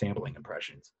 person-to-person sampling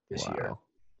impressions this year.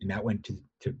 And that went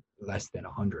to less than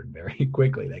 100 very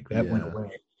quickly. Like that went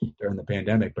away during the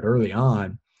pandemic. But early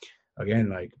on, again,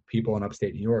 like people in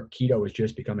upstate New York, keto was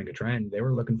just becoming a trend. They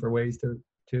were looking for ways to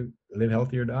live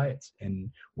healthier diets.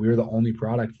 And we were the only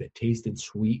product that tasted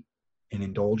sweet and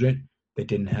indulgent, that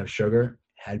didn't have sugar,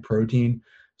 had protein.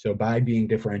 So by being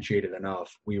differentiated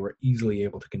enough, we were easily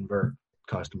able to convert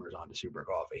customers onto Super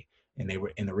Coffee. And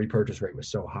the repurchase rate was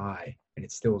so high, and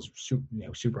it still is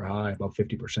super high, above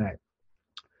 50%.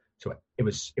 So it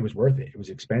was worth it. It was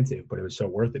expensive, but it was so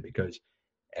worth it because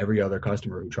every other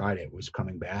customer who tried it was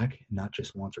coming back, not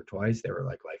just once or twice. They were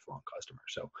like lifelong customers.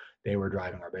 So they were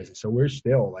driving our business. So we're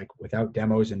still, like, without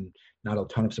demos and not a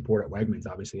ton of support at Wegmans,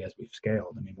 obviously, as we've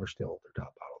scaled, I mean, we're still their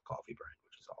top bottled coffee brand,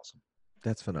 which is awesome.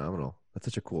 That's phenomenal. That's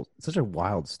such a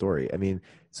wild story. I mean,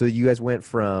 so you guys went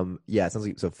from, it sounds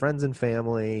like, so friends and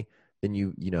family, then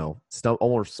you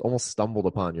almost stumbled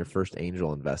upon your first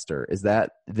angel investor. Is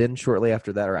that then shortly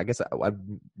after that, or I guess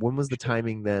when was the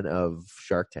timing then of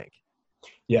Shark Tank?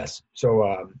 Yes.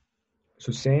 So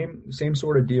same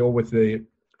sort of deal with the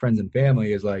friends and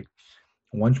family is like,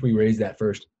 once we raised that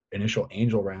first initial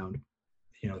angel round,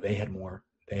 they had more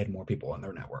people on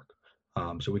their network.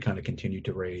 So we kind of continued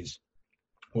to raise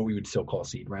what we would still call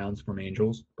seed rounds from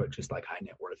angels, but just like high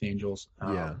net worth angels,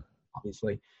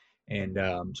 obviously. And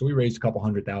so we raised a couple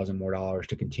 $100,000 more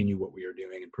to continue what we were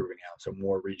doing and proving out. So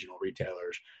more regional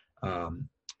retailers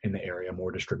in the area,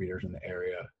 more distributors in the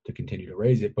area to continue to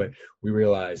raise it. But we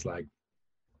realized, like,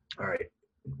 all right,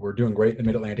 we're doing great in the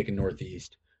Mid-Atlantic and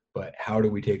Northeast, but how do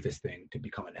we take this thing to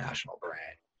become a national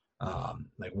brand?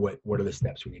 Like what are the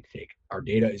steps we need to take? Our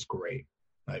data is great.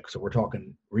 Like, so we're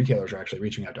talking retailers are actually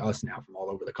reaching out to us now from all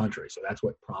over the country. So that's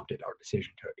what prompted our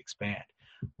decision to expand,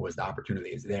 was the opportunity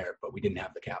is there, but we didn't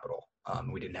have the capital.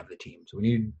 We didn't have the team. So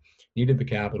we needed the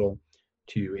capital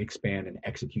to expand and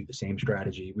execute the same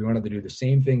strategy. We wanted to do the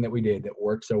same thing that we did that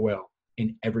worked so well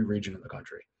in every region of the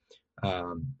country,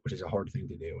 which is a hard thing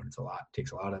to do. And it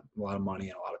takes a lot of money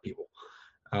and a lot of people.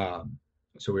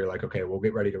 So we were like, okay, we'll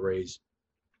get ready to raise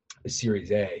a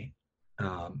Series A,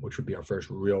 which would be our first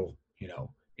real,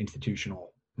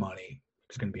 institutional money.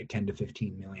 It's going to be a $10 to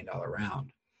 $15 million round.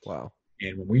 Wow.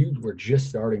 And when we were just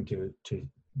starting to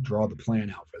draw the plan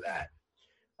out for that,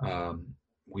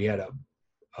 we had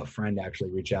a friend actually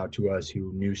reach out to us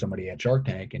who knew somebody at Shark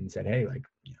Tank and said, hey, like,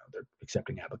 they're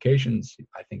accepting applications.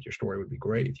 I think your story would be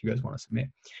great if you guys want to submit.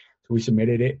 So we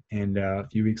submitted it. And a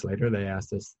few weeks later, they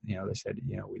asked us, they said,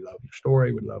 we love your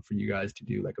story. We'd love for you guys to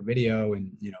do like a video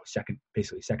and, second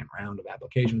round of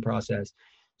application process.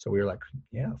 So we were like,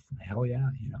 yeah, hell yeah.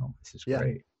 This is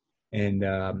great. And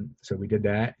so we did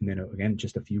that. And then again,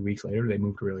 just a few weeks later, they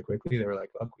moved really quickly. They were like,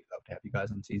 look, we'd love to have you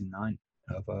guys on season 9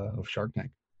 of Shark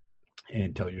Tank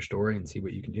and tell your story and see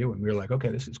what you can do. And we were like, okay,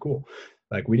 this is cool.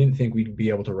 Like we didn't think we'd be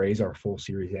able to raise our full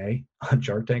Series A on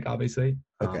Shark Tank, obviously.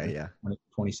 Okay, yeah.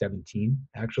 2017,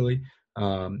 actually,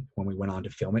 when we went on to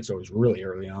film it. So it was really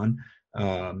early on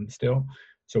still.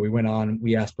 So we went on,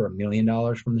 we asked for $1 million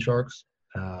from the Sharks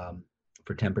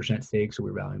for 10% stake. So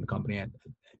we were valuing the company at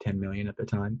 10 million at the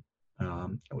time,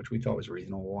 which we thought was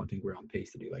reasonable. I think we were on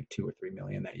pace to do like 2 or 3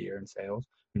 million that year in sales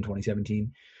in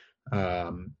 2017.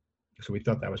 So we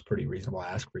thought that was pretty reasonable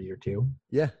ask for year two.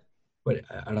 Yeah. But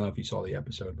I don't know if you saw the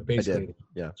episode, but I basically, did.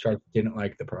 Yeah. Sharks didn't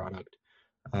like the product,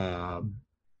 and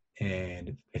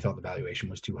they thought the valuation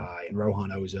was too high. And Rohan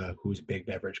Oza, who's a big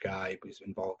beverage guy, who's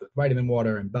involved with Vitamin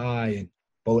Water and Buy and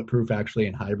Bulletproof, actually,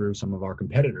 and High Brew, some of our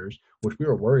competitors, which we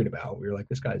were worried about. We were like,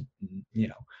 this guy's,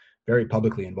 very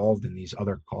publicly involved in these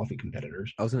other coffee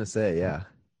competitors. I was going to say, yeah.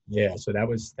 Yeah. So that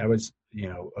was,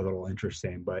 a little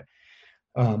interesting, but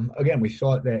again, we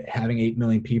thought that having 8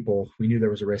 million people, we knew there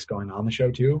was a risk going on the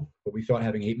show too, but we thought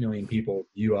having 8 million people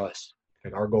view us,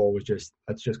 like our goal was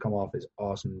let's just come off as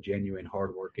awesome, genuine,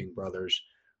 hardworking brothers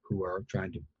who are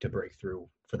trying to break through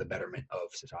for the betterment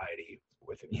of society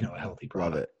with, a healthy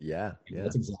product. Love it. Yeah. Yeah.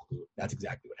 That's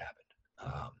exactly what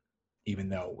happened. Even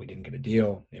though we didn't get a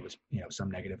deal, it was,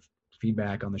 some negative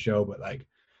feedback on the show, but like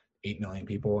 8 million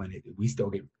people, and we still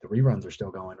get the reruns are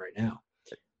still going right now.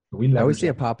 I always see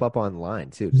it pop up online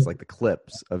too, just like the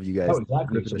clips of you guys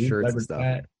ripping the shirts and stuff.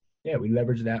 That. Yeah, we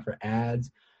leverage that for ads.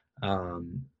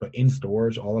 But in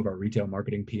stores, all of our retail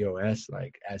marketing POS,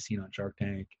 like as seen on Shark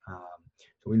Tank.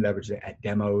 So we leverage it at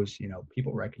demos.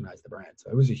 People recognize the brand.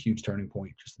 So it was a huge turning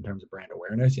point just in terms of brand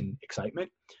awareness and excitement.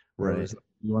 Whereas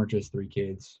you weren't just three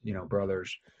kids,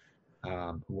 brothers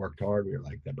who worked hard. We were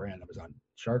like that brand that was on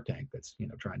Shark Tank that's,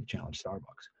 trying to challenge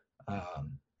Starbucks.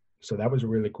 So that was a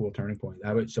really cool turning point.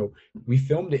 So we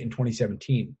filmed it in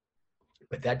 2017,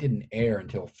 but that didn't air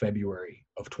until February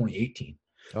of 2018.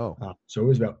 Oh, so it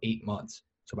was about 8 months.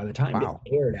 So by the time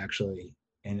it aired, actually,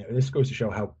 and this goes to show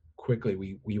how quickly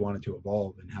we wanted to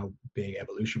evolve and how big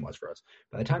evolution was for us.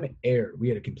 By the time it aired, we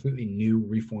had a completely new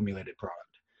reformulated product.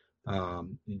 I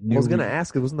was going to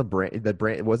ask, it wasn't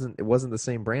it wasn't the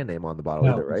same brand name on the bottle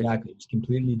either, right? Exactly. It's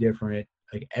completely different.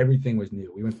 Like everything was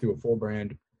new. We went through a full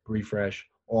brand refresh,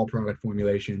 all product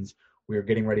formulations. We were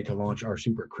getting ready to launch our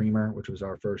Super Creamer, which was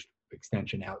our first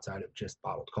extension outside of just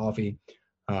bottled coffee.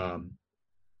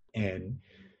 And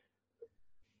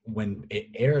when it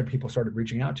aired, people started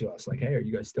reaching out to us like, hey, are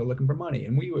you guys still looking for money?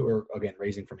 And we were, again,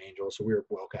 raising from angels. So we were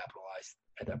well capitalized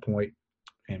at that point,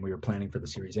 and we were planning for the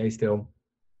Series A still.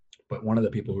 But one of the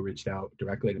people who reached out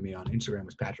directly to me on Instagram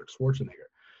was Patrick Schwarzenegger.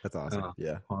 That's awesome.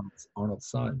 Yeah. Arnold's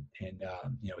son. And,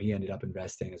 he ended up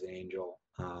investing as an angel.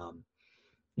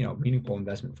 Meaningful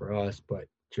investment for us, but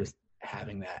just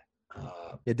having that.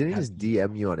 Didn't he just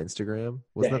DM you on Instagram?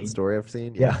 Wasn't that the story I've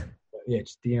seen? Yeah.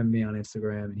 Just DM me on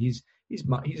Instagram, and he's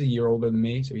a year older than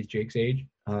me, so he's Jake's age.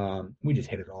 We just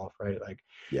hit it off, right? Like,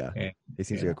 yeah, he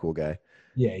seems like a cool guy.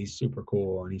 Yeah, he's super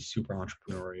cool, and he's super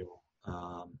entrepreneurial.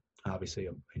 Obviously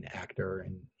an actor,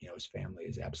 and his family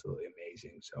is absolutely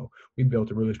amazing. So we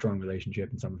built a really strong relationship,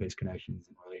 and some of his connections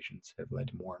and relations have led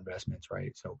to more investments,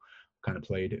 right? So kind of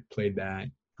played that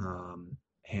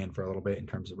hand for a little bit in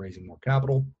terms of raising more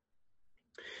capital.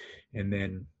 And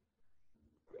then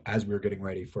as we were getting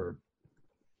ready for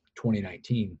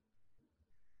 2019,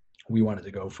 we wanted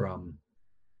to go from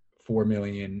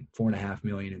 4.5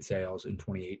 million in sales in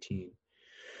 2018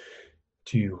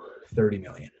 to 30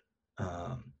 million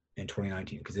in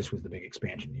 2019, because this was the big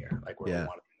expansion year, like where we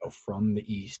wanted to go from the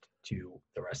East to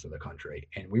the rest of the country.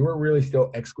 And we were really still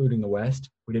excluding the West.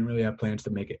 We didn't really have plans to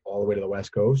make it all the way to the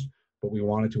West Coast, but we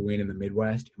wanted to win in the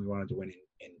Midwest, and we wanted to win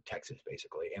in Texas,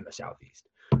 basically, and the Southeast.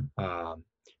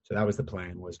 So that was the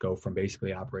plan, was go from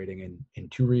basically operating in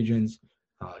 2 regions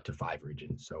to 5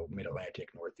 regions. So Mid-Atlantic,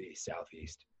 Northeast,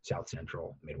 Southeast, South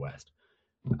Central, Midwest.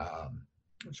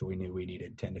 So we knew we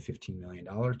needed $10 to $15 million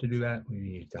to do that. We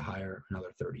needed to hire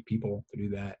another 30 people to do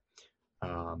that.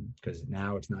 Because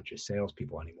now it's not just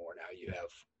salespeople anymore. Now you have,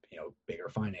 bigger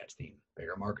finance team,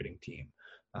 bigger marketing team,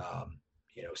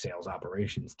 sales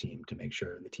operations team to make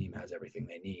sure the team has everything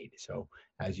they need. So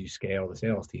as you scale the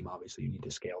sales team, obviously you need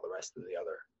to scale the rest of the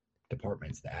other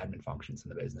departments, the admin functions in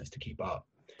the business to keep up.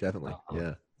 Definitely.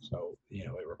 Yeah. So,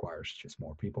 it requires just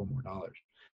more people, more dollars.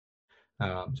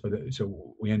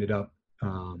 So we ended up,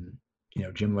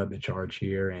 Jim led the charge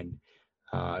here, and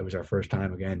it was our first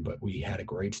time again, but we had a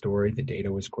great story. The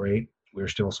data was great. We were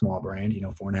still a small brand,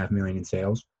 4.5 million in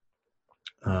sales.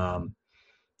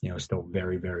 Still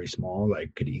very, very small,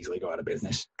 like could easily go out of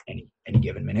business any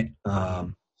given minute.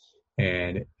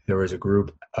 And there was a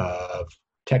group of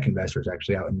tech investors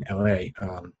actually out in LA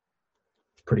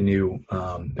pretty new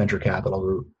venture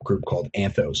capital group called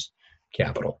Anthos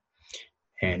Capital.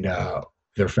 And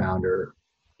their founder,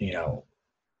 you know,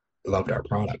 loved our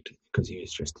product because he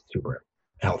was just super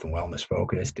health and wellness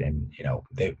focused. And, you know,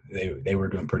 they were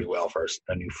doing pretty well for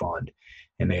a new fund.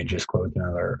 And they had just closed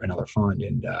another fund.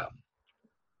 And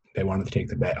they wanted to take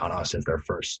the bet on us as their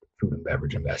first food and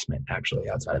beverage investment, actually,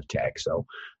 outside of tech. So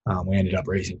we ended up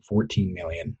raising $14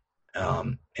 million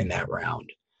in that round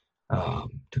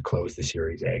to close the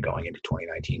Series A going into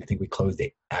 2019. I think we closed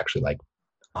it actually like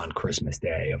on Christmas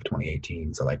Day of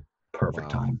 2018. So like perfect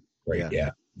time. Right.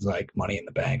 Yeah. It's like money in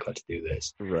the bank. Let's do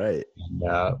this. Right.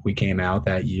 And we came out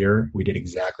that year. We did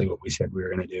exactly what we said we were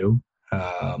going to do.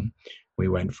 We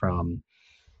went from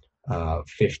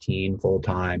 15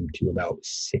 full-time to about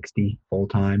 60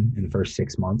 full-time in the first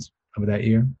 6 months of that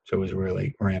year. So it was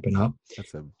really ramping up.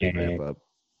 That's a big ramp up.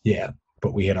 Yeah.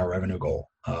 But we hit our revenue goal.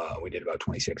 We did about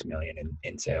 26 million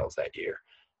in sales that year.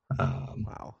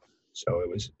 Wow. So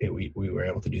we were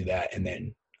able to do that. And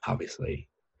then obviously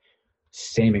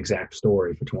same exact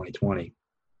story for 2020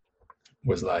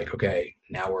 was like, okay,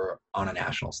 now we're on a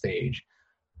national stage.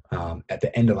 At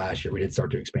the end of last year, we did start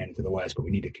to expand into the West, but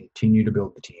we need to continue to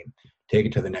build the team, take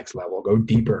it to the next level, go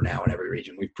deeper now in every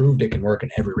region. We've proved it can work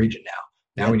in every region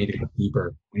now. Now we need to go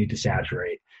deeper. We need to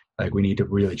saturate. Like we need to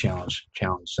really challenge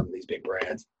some of these big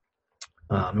brands.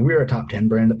 And we were a top 10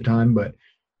 brand at the time, but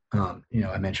you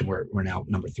know, I mentioned we're now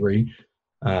number 3.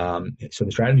 So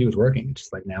the strategy was working. It's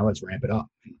just like, now let's ramp it up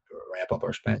and ramp up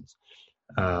our spends.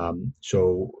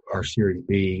 So our Series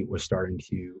B was starting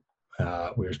to,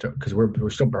 because we're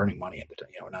still burning money at the time.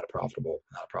 You know, we're not a profitable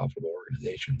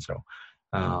organization. So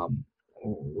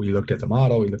we looked at the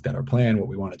model, we looked at our plan, what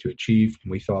we wanted to achieve,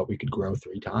 and we thought we could grow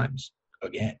 3 times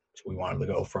again. So we wanted to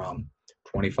go from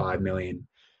 25 million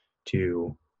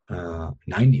to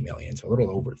 90 million, so a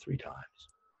little over 3 times.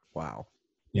 Wow.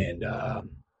 And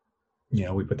you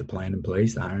know, we put the plan in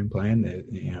place, the hiring plan,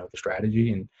 the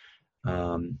strategy,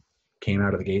 and came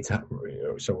out of the gates.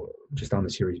 So just on the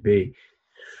Series B,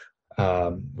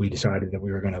 we decided that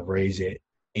we were going to raise it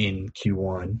in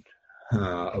Q1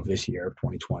 of this year, of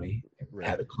 2020, Right.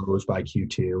 Have it closed by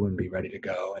Q2 and be ready to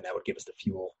go. And that would give us the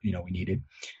fuel, you know, we needed.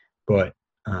 But,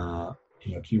 you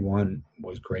know, Q1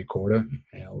 was a great quarter.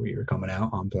 You know, we were coming out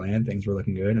on plan. Things were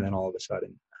looking good. And then all of a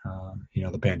sudden, you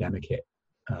know, the pandemic hit.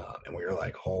 And we were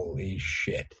like, holy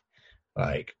shit.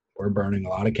 Like, we're burning a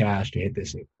lot of cash to hit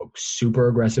this super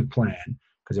aggressive plan.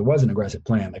 Because it was an aggressive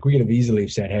plan. Like, we could have easily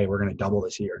said, hey, we're going to double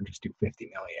this year and just do 50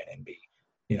 million and be,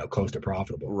 you know, close to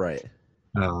profitable. Right.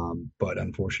 But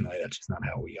unfortunately, that's just not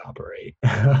how we operate.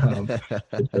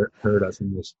 It hurt us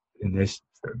in this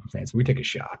circumstance. We took a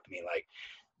shock. I mean, like,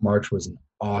 March was an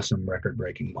awesome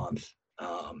record-breaking month.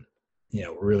 You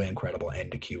know, really incredible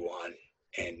end to Q1.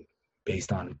 And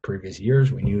based on previous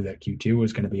years, we knew that Q2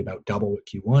 was going to be about double what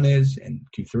Q1 is, and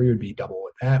Q3 would be double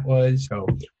what that was. So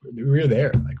we were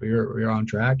there. Like, we were on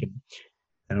track, and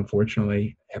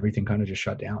unfortunately, everything kind of just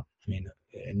shut down. I mean,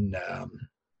 and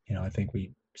you know, I think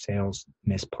sales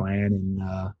missed plan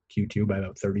in Q2 by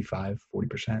about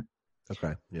 35-40%.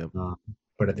 Okay. Yep.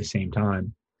 But at the same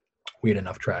time, we had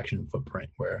enough traction and footprint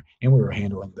and we were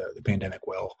handling the pandemic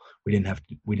well. We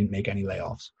didn't make any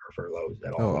layoffs or furloughs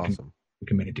at all. Oh, awesome. We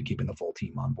committed to keeping the full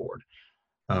team on board.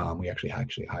 We actually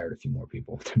hired a few more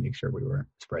people to make sure we were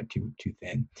spread too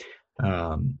thin.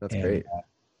 That's great.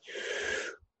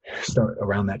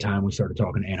 Around that time, we started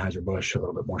talking to Anheuser-Busch a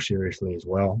little bit more seriously as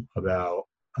well about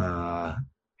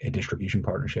a distribution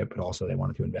partnership, but also they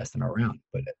wanted to invest in our round.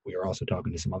 But we were also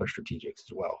talking to some other strategics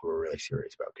as well who were really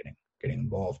serious about getting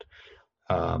involved.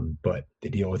 But the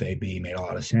deal with AB made a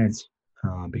lot of sense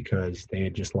because they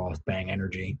had just lost Bang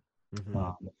Energy,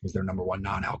 was their number 1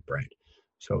 non-alc brand.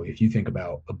 So if you think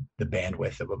about the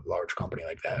bandwidth of a large company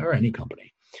like that, or any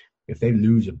company, if they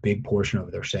lose a big portion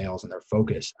of their sales and their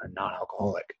focus on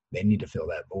non-alcoholic, they need to fill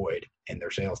that void, and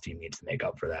their sales team needs to make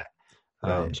up for that.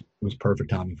 Right. So it was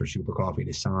perfect timing for Super Coffee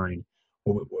to sign.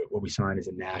 What we signed is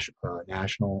a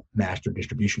national master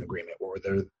distribution agreement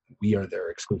where we are their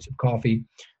exclusive coffee.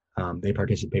 They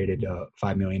participated a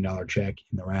 $5 million check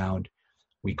in the round.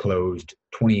 We closed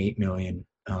 $28 million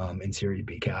in Series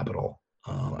B capital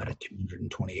at a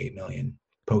 $228 million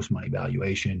post-money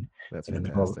valuation. That's in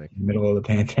fantastic. In the middle of the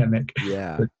pandemic.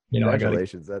 Yeah. But,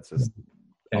 Congratulations. That's just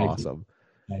awesome.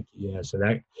 Thank you. Yeah. So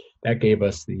that gave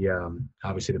us the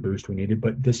obviously the boost we needed.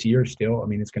 But this year still, I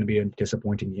mean, it's going to be a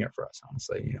disappointing year for us,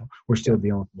 honestly. You know, we're still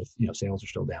dealing with, you know, sales are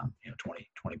still down, you know,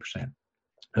 20%.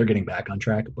 They're getting back on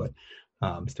track, but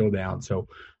still down. So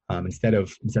instead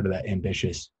of that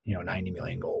ambitious, you know, 90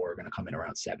 million goal, we're going to come in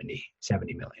around 70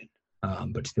 million.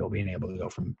 But still being able to go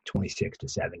from 26 to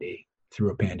 70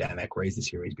 through a pandemic, raise the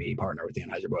Series B, partner with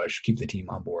Anheuser-Busch, keep the team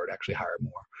on board, actually hire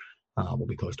more. We'll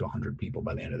be close to 100 people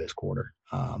by the end of this quarter.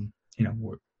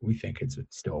 We think it's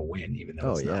still a win, even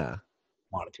though it's not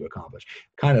wanted to accomplish.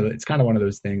 It's kind of one of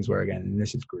those things where, again, and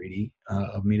this is greedy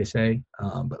of me to say,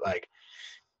 but like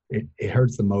it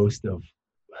hurts the most of,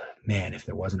 man, if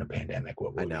there wasn't a pandemic,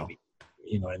 what would we be?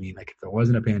 You know what I mean? Like if there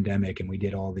wasn't a pandemic and we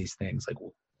did all these things, like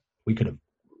we could have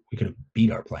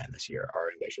beat our plan this year, our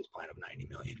ambitious plan of 90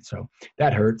 million. So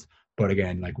that hurts. But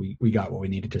again, like we got what we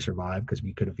needed to survive, because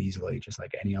we could have easily, just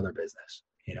like any other business,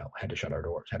 had to shut our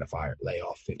doors, had to lay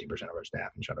off 50% of our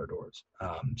staff and shut our doors.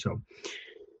 So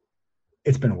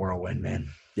it's been a whirlwind, man.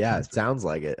 Yeah, it sounds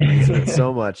like it. I mean, it's been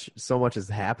so much has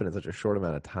happened in such a short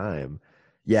amount of time.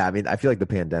 Yeah, I mean, I feel like the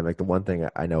pandemic, the one thing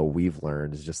I know we've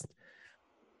learned is just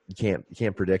you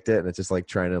can't predict it, and it's just like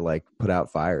trying to like put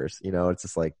out fires. It's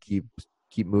just like keep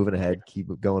moving ahead, keep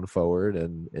going forward,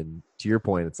 and to your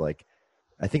point, it's like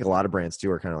I think a lot of brands too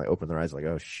are kind of like open their eyes, like,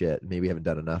 oh shit, maybe we haven't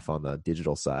done enough on the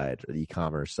digital side or the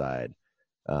e-commerce side.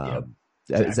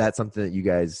 Exactly. Is that something that you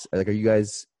guys like? Are you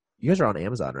guys are on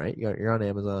Amazon, right? You're on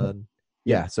Amazon.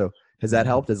 Yeah. So has that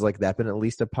helped? Has like that been at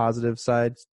least a positive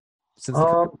side since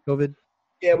COVID?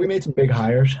 Yeah, we made some big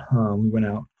hires. We went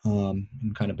out and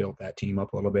kind of built that team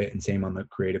up a little bit, and same on the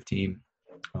creative team.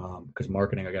 Because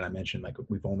marketing, again, I mentioned, like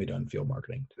we've only done field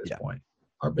marketing to this point.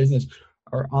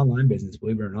 Our online business,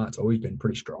 believe it or not, it's always been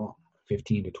pretty strong,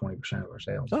 15 to 20% of our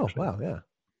sales. Oh, actually. Wow, yeah.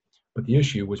 But the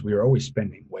issue was we were always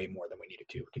spending way more than we needed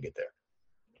to get there.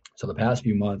 So the past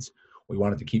few months, we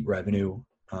wanted to keep revenue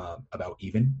about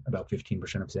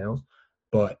 15% of sales,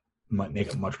 but make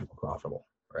it much more profitable,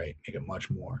 right? Make it much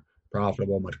more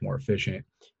profitable, much more efficient.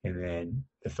 And then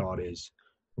the thought is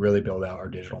really build out our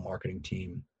digital marketing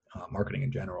team, marketing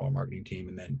in general, our marketing team.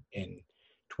 And then in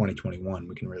 2021,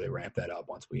 we can really ramp that up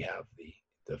once we have the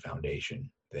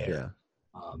foundation there. Yeah.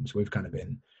 So we've kind of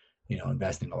been,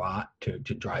 investing a lot to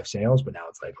drive sales, but now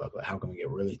it's like, look, how can we get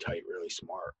really tight, really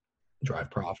smart,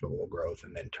 drive profitable growth,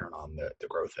 and then turn on the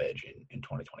growth edge in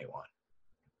 2021.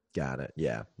 Got it.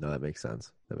 Yeah. No, that makes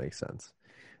sense.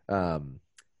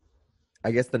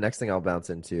 I guess the next thing I'll bounce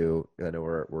into, I know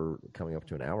we're coming up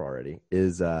to an hour already,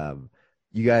 is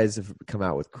you guys have come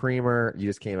out with creamer. You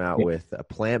just came out with a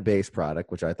plant-based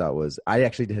product, which I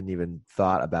actually hadn't even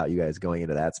thought about you guys going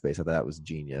into that space. I thought that was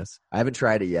genius. I haven't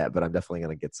tried it yet, but I'm definitely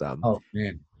going to get some. Oh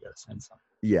man, you got to send some.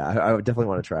 Yeah, I would definitely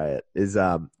want to try it. Is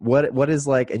what is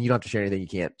like, and you don't have to share anything you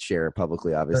can't share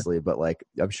publicly, obviously, but like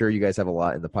I'm sure you guys have a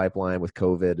lot in the pipeline with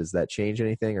COVID. Does that change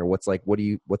anything, or what's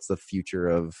the future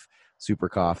of Super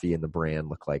Coffee and the brand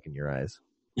look like in your eyes?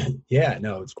 Yeah,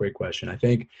 no, it's a great question. I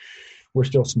think we're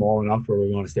still small enough where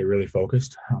we want to stay really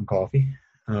focused on coffee,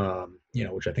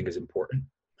 which I think is important.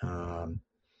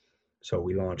 So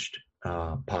we launched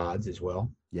pods as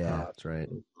well. Yeah, that's right.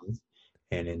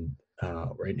 And in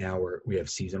right now we have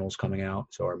seasonals coming out.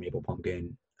 So our maple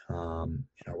pumpkin and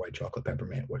our white chocolate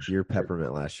peppermint. Which your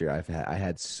peppermint last year, I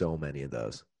had so many of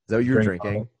those. Is that what you were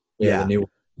drinking? Yeah. The new one.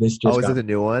 Is it the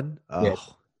new one? Oh. Yeah.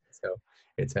 So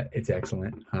it's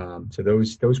excellent. So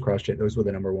those crushed it. Those were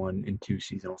the number 1 and 2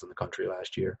 seasonals in the country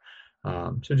last year.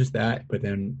 So just that. But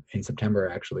then in September,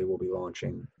 actually, we'll be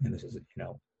launching, and this is,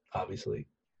 obviously,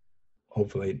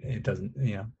 hopefully it doesn't,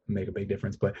 make a big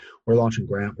difference, but we're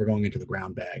going into the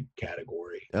ground bag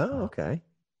category. Oh, okay.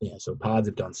 Yeah. So pods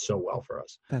have done so well for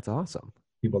us. That's awesome.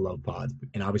 People love pods,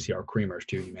 and obviously our creamers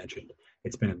too, you mentioned.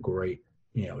 It's been a great,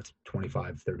 it's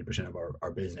 25-30% of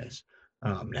our business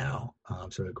now.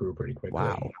 So it grew pretty quickly.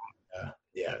 Wow.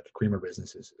 The creamer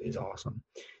business is awesome.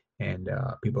 And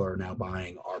people are now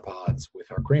buying our pods with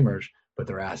our creamers, but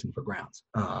they're asking for grounds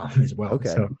as well. Okay.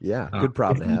 So, yeah. Good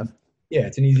problem to have. Yeah.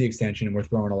 It's an easy extension, and we're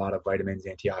throwing a lot of vitamins,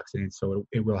 antioxidants. So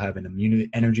it will have an immunity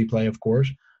energy play, of course.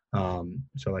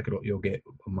 So like you'll get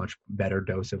a much better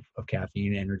dose of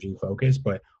caffeine, energy, focus,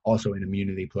 but also an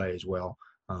immunity play as well,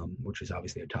 which is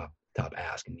obviously a top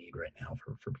ask and need right now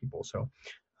for people. So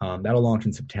that'll launch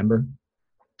in September.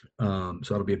 So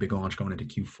that'll be a big launch going into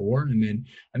Q4. And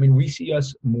then, we see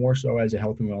us more so as a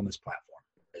health and wellness platform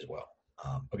as well.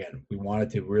 Again, we wanted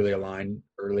to really align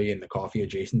early in the coffee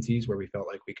adjacencies where we felt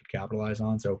like we could capitalize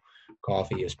on. So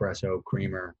coffee, espresso,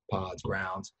 creamer, pods,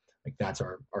 grounds, like that's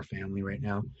our family right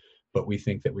now. But we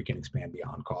think that we can expand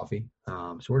beyond coffee.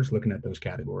 So we're just looking at those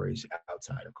categories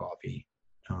outside of coffee.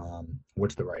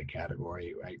 What's the right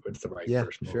category, right? What's the right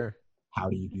first move? Sure. How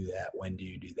do you do that? When do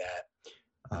you do that?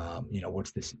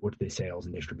 What's the sales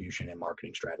and distribution and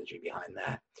marketing strategy behind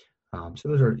that? So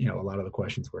those are, a lot of the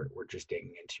questions we're just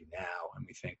digging into now. And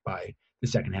we think by the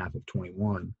second half of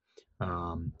 21,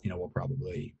 we'll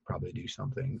probably do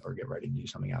something or get ready to do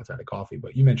something outside of coffee.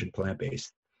 But you mentioned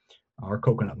plant-based. Our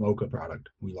coconut mocha product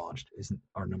we launched is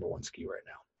our number one SKU right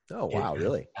now. Oh, wow.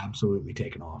 Really? Absolutely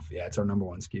taken off. Yeah, it's our number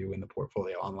one SKU in the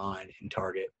portfolio online, in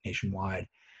Target, nationwide.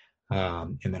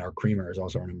 And then our creamer is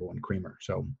also our number one creamer.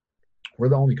 So we're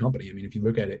the only company. I mean, if you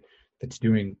look at it, that's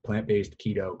doing plant-based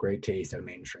keto, great taste at a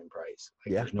mainstream price.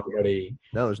 Like there's nobody.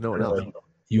 No, there's no one else.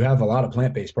 You have a lot of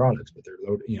plant-based products, but they're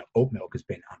loaded. Oat milk has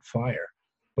been on fire.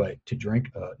 But to drink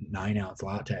a 9-ounce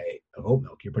latte of oat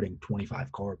milk, you're putting 25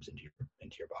 carbs into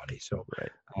your body. So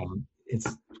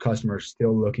it's customers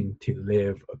still looking to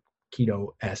live a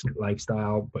keto-esque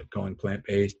lifestyle, but going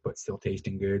plant-based, but still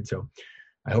tasting good. So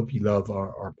I hope you love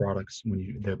our products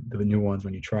when the new ones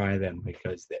when you try them,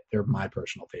 because they're my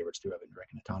personal favorites too. I've been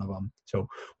drinking a ton of them. So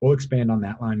we'll expand on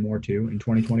that line more too in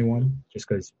 2021, just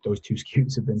because those two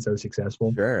SKUs have been so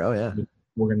successful. Sure. Oh yeah.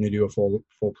 We're going to do a full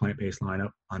plant-based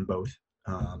lineup on both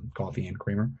coffee and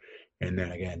creamer. And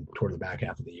then again, toward the back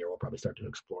half of the year, we'll probably start to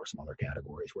explore some other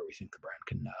categories where we think the brand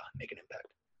can make an impact.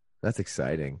 That's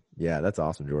exciting. Yeah, that's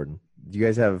awesome, Jordan. You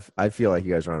guys I feel like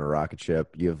you guys are on a rocket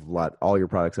ship. You have all your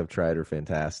products I've tried are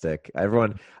fantastic.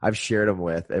 Everyone I've shared them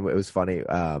with, and it was funny.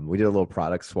 We did a little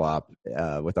product swap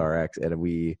with RX, and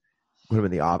we put them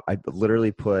in the off. I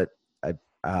literally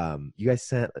you guys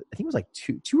sent, I think it was like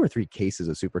two or three cases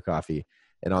of super coffee,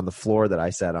 and on the floor that I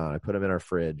sat on, I put them in our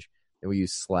fridge, and we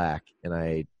used Slack, and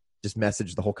I just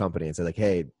messaged the whole company and said like,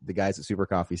 hey, the guys at Super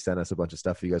Coffee sent us a bunch of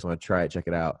stuff. If you guys want to try it, check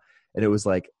it out. And it was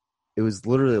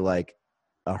literally like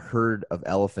a herd of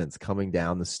elephants coming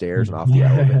down the stairs and off the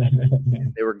elevator.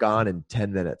 They were gone in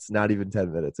 10 minutes, not even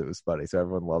 10 minutes. It was funny. So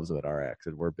everyone loves them at RX,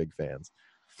 and we're big fans.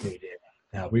 We did.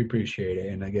 Yeah, we appreciate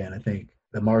it. And again, I think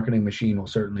the marketing machine will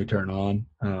certainly turn on.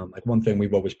 Like one thing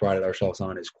we've always prided ourselves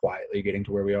on is quietly getting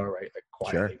to where we are, right? Like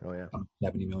quietly. Sure. Oh, yeah.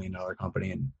 $70 million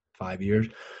company in 5 years.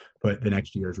 But the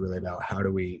next year is really about how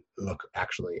do we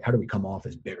come off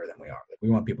as bigger than we are? Like we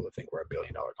want people to think we're $1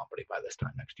 billion company by this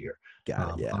time next year.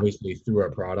 Got it, yeah. Obviously through our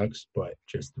products, but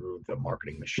just through the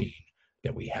marketing machine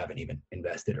that we haven't even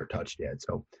invested or touched yet.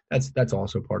 So that's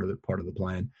also part of the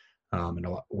plan. And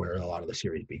where a lot of the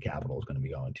Series B capital is going to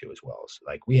be going to as well. So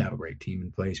like we have a great team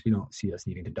in place. We don't see us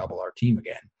needing to double our team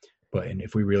again. And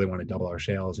if we really want to double our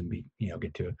sales and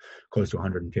get to close to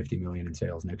 150 million in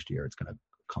sales next year, it's going to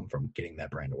come from getting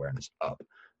that brand awareness up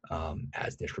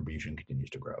as distribution continues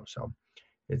to grow. So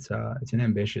it's an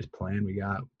ambitious plan we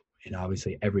got, and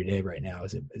obviously every day right now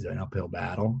is an uphill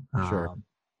battle. Sure.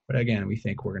 But again, we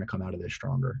think we're going to come out of this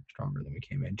stronger than we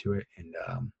came into it, and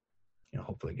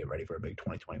hopefully get ready for a big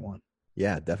 2021.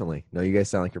 Yeah, definitely. No, you guys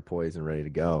sound like you're poised and ready to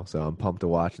go. So I'm pumped to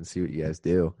watch and see what you guys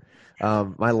do.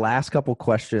 My last couple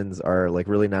questions are like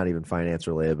really not even finance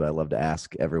related, but I love to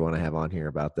ask everyone I have on here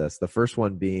about this. The first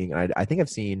one being, I think I've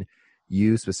seen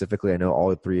you specifically. I know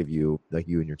all three of you, like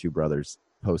you and your two brothers,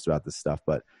 post about this stuff.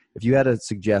 But if you had to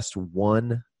suggest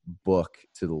one book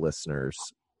to the listeners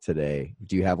today,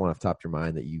 do you have one off the top of your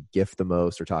mind that you gift the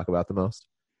most or talk about the most?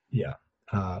 Yeah.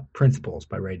 Principles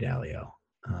by Ray Dalio.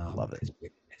 Love it.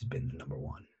 Has been the number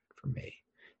one for me.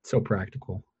 It's so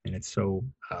practical, and it's so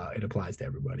it applies to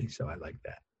everybody. So I like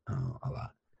that a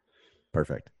lot.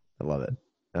 Perfect. I love it.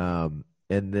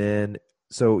 And then,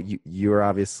 so you're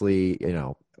obviously,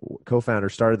 co-founder,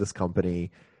 started this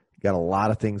company, got a lot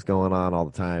of things going on all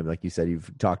the time. Like you said,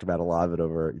 you've talked about a lot of it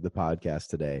over the podcast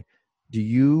today. Do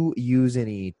you use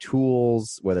any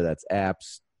tools, whether that's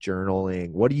apps,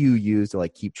 journaling? What do you use to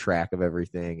like keep track of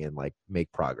everything and like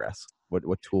make progress?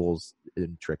 What tools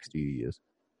and tricks do you use?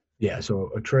 Yeah,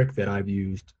 so a trick that I've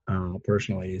used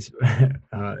personally is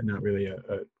not really a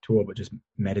tool, but just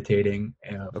meditating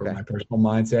for my personal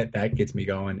mindset. That gets me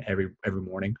going every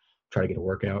morning. Try to get a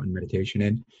workout and meditation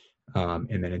in.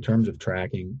 And then in terms of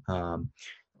tracking,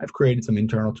 I've created some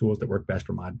internal tools that work best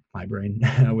for my brain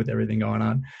with everything going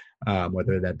on,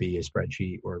 whether that be a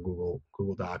spreadsheet or a Google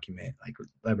document, like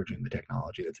leveraging the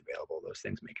technology that's available. Those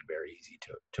things make it very easy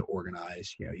to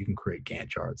organize. You can create Gantt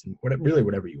charts and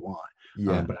whatever you want.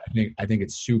 Yeah. But I think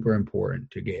it's super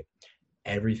important to get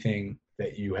everything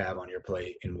that you have on your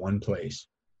plate in one place,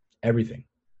 everything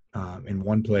in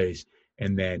one place,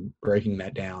 and then breaking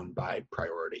that down by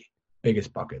priority.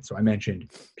 Biggest bucket. So I mentioned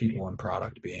people and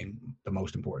product being the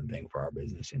most important thing for our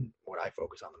business and what I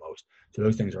focus on the most. So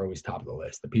those things are always top of the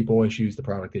list. The people issues, the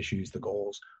product issues, the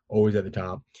goals, always at the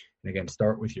top. And again,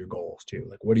 start with your goals too.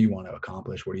 Like, what do you want to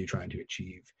accomplish? What are you trying to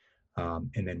achieve?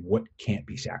 And then what can't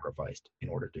be sacrificed in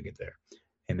order to get there?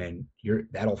 And then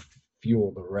that'll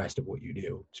fuel the rest of what you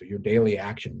do. So your daily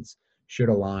actions should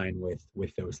align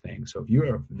with those things. So if you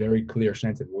have a very clear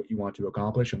sense of what you want to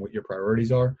accomplish and what your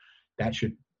priorities are, that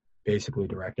should basically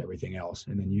direct everything else.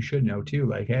 And then you should know too,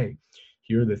 like, hey,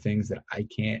 here are the things that I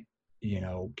can't,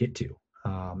 get to.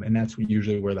 And that's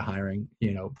usually where the hiring,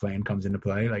 plan comes into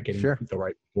play, like getting Sure. the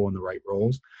right people in the right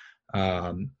roles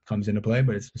comes into play.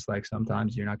 But it's just like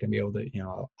sometimes you're not going to be able to,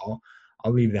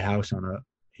 I'll leave the house on a,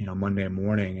 Monday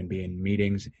morning and be in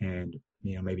meetings and,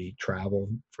 maybe travel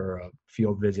for a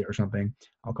field visit or something.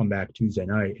 I'll come back Tuesday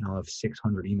night and I'll have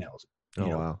 600 emails, Oh,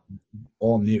 wow.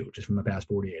 all new just from the past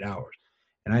 48 hours.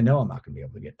 And I know I'm not going to be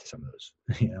able to get to some of those,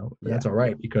 but that's all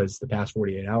right, because the past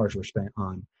 48 hours were spent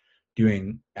on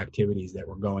doing activities that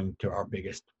were going to our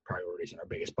biggest priorities and our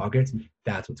biggest buckets.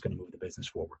 That's what's going to move the business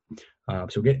forward.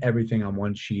 So get everything on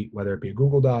one sheet, whether it be a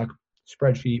Google Doc,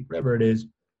 spreadsheet, whatever it is,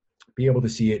 be able to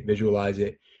see it, visualize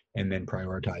it, and then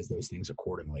prioritize those things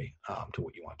accordingly to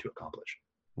what you want to accomplish.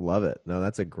 Love it. No,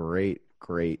 that's a great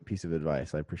piece of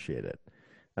advice. I appreciate it.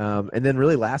 And then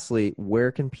really lastly,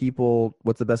 what's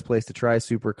the best place to try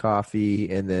Super Coffee?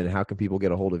 And then how can people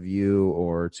get a hold of you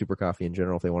or Super Coffee in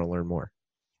general if they want to learn more?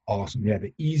 Awesome. Yeah,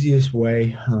 the easiest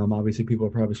way, obviously people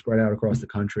are probably spread out across the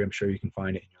country. I'm sure you can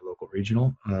find it in your local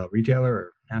regional retailer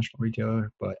or national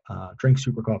retailer, but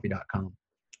drinksupercoffee.com,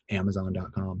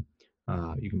 amazon.com.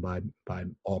 You can buy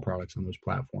all products on those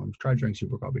platforms. Try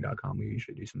drinksupercoffee.com. We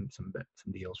usually do some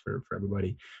deals for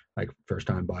everybody, like first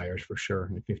time buyers for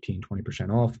sure, like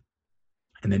 15-20% off.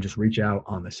 And then just reach out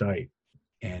on the site.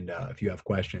 And if you have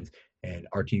questions, and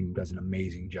our team does an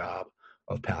amazing job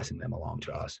of passing them along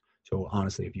to us. So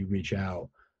honestly, if you reach out,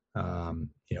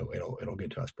 it'll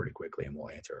get to us pretty quickly and we'll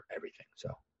answer everything. So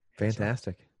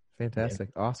fantastic.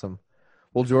 Awesome.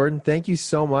 Well, Jordan, thank you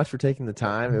so much for taking the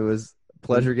time. It was a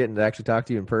pleasure getting to actually talk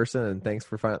to you in person, and thanks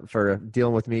for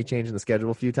dealing with me changing the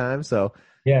schedule a few times. So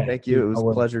yeah, thank you. It was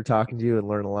a pleasure talking to you and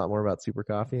learning a lot more about Super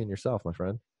Coffee and yourself, my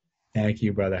friend. Thank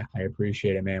you, brother. I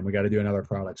appreciate it, man. We got to do another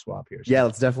product swap here. So. Yeah,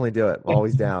 let's definitely do it.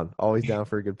 Always down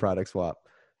for a good product swap.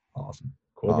 Awesome.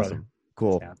 Cool, brother.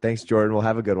 Cool. Thanks, Jordan. We'll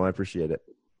have a good one. I appreciate it.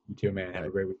 You too, man. Have a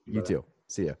great week. You too.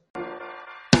 See ya.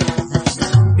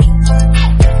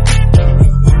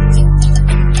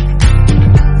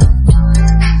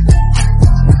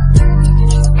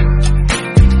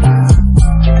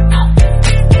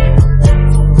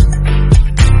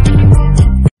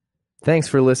 Thanks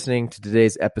for listening to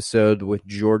today's episode with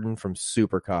Jordan from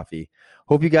Super Coffee.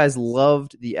 Hope you guys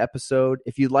loved the episode.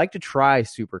 If you'd like to try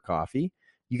Super Coffee,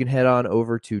 you can head on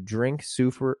over to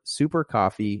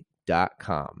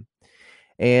drinksupercoffee.com.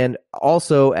 And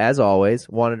also, as always,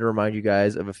 wanted to remind you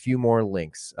guys of a few more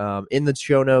links. In the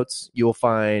show notes, you'll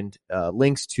find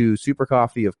links to Super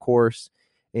Coffee, of course,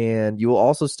 and you will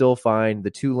also still find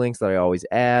the two links that I always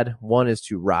add. One is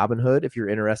to Robinhood if you're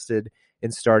interested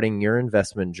in starting your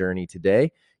investment journey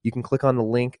today. You can click on the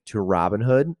link to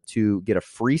Robinhood to get a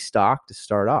free stock to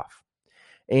start off.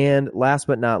 And last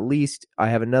but not least, I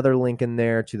have another link in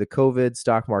there to the COVID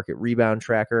stock market rebound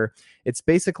tracker. It's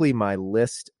basically my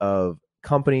list of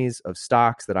companies, of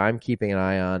stocks that I'm keeping an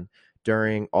eye on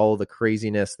during all of the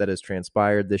craziness that has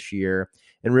transpired this year,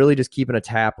 and really just keeping a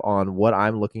tap on what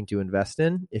I'm looking to invest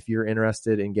in if you're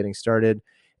interested in getting started,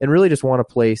 and really just want a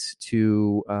place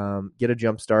to get a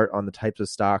jump start on the types of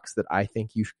stocks that I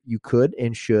think you could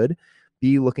and should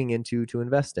be looking into to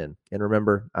invest in. And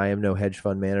remember, I am no hedge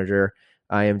fund manager.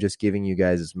 I am just giving you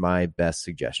guys my best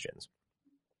suggestions.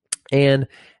 And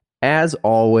as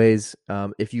always,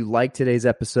 if you like today's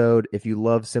episode, if you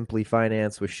love Simply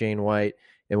Finance with Shane White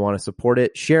and want to support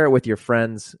it, share it with your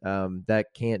friends. I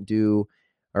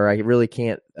really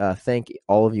can't thank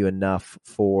all of you enough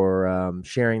for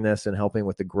sharing this and helping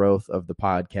with the growth of the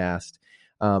podcast.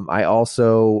 I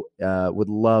also would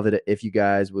love it if you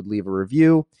guys would leave a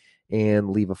review and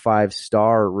leave a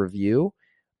 5-star review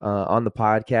on the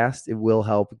podcast. It will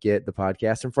help get the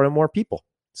podcast in front of more people.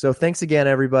 So thanks again,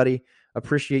 everybody.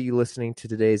 Appreciate you listening to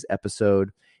today's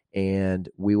episode, and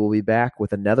we will be back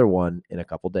with another one in a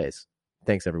couple days.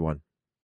 Thanks, everyone.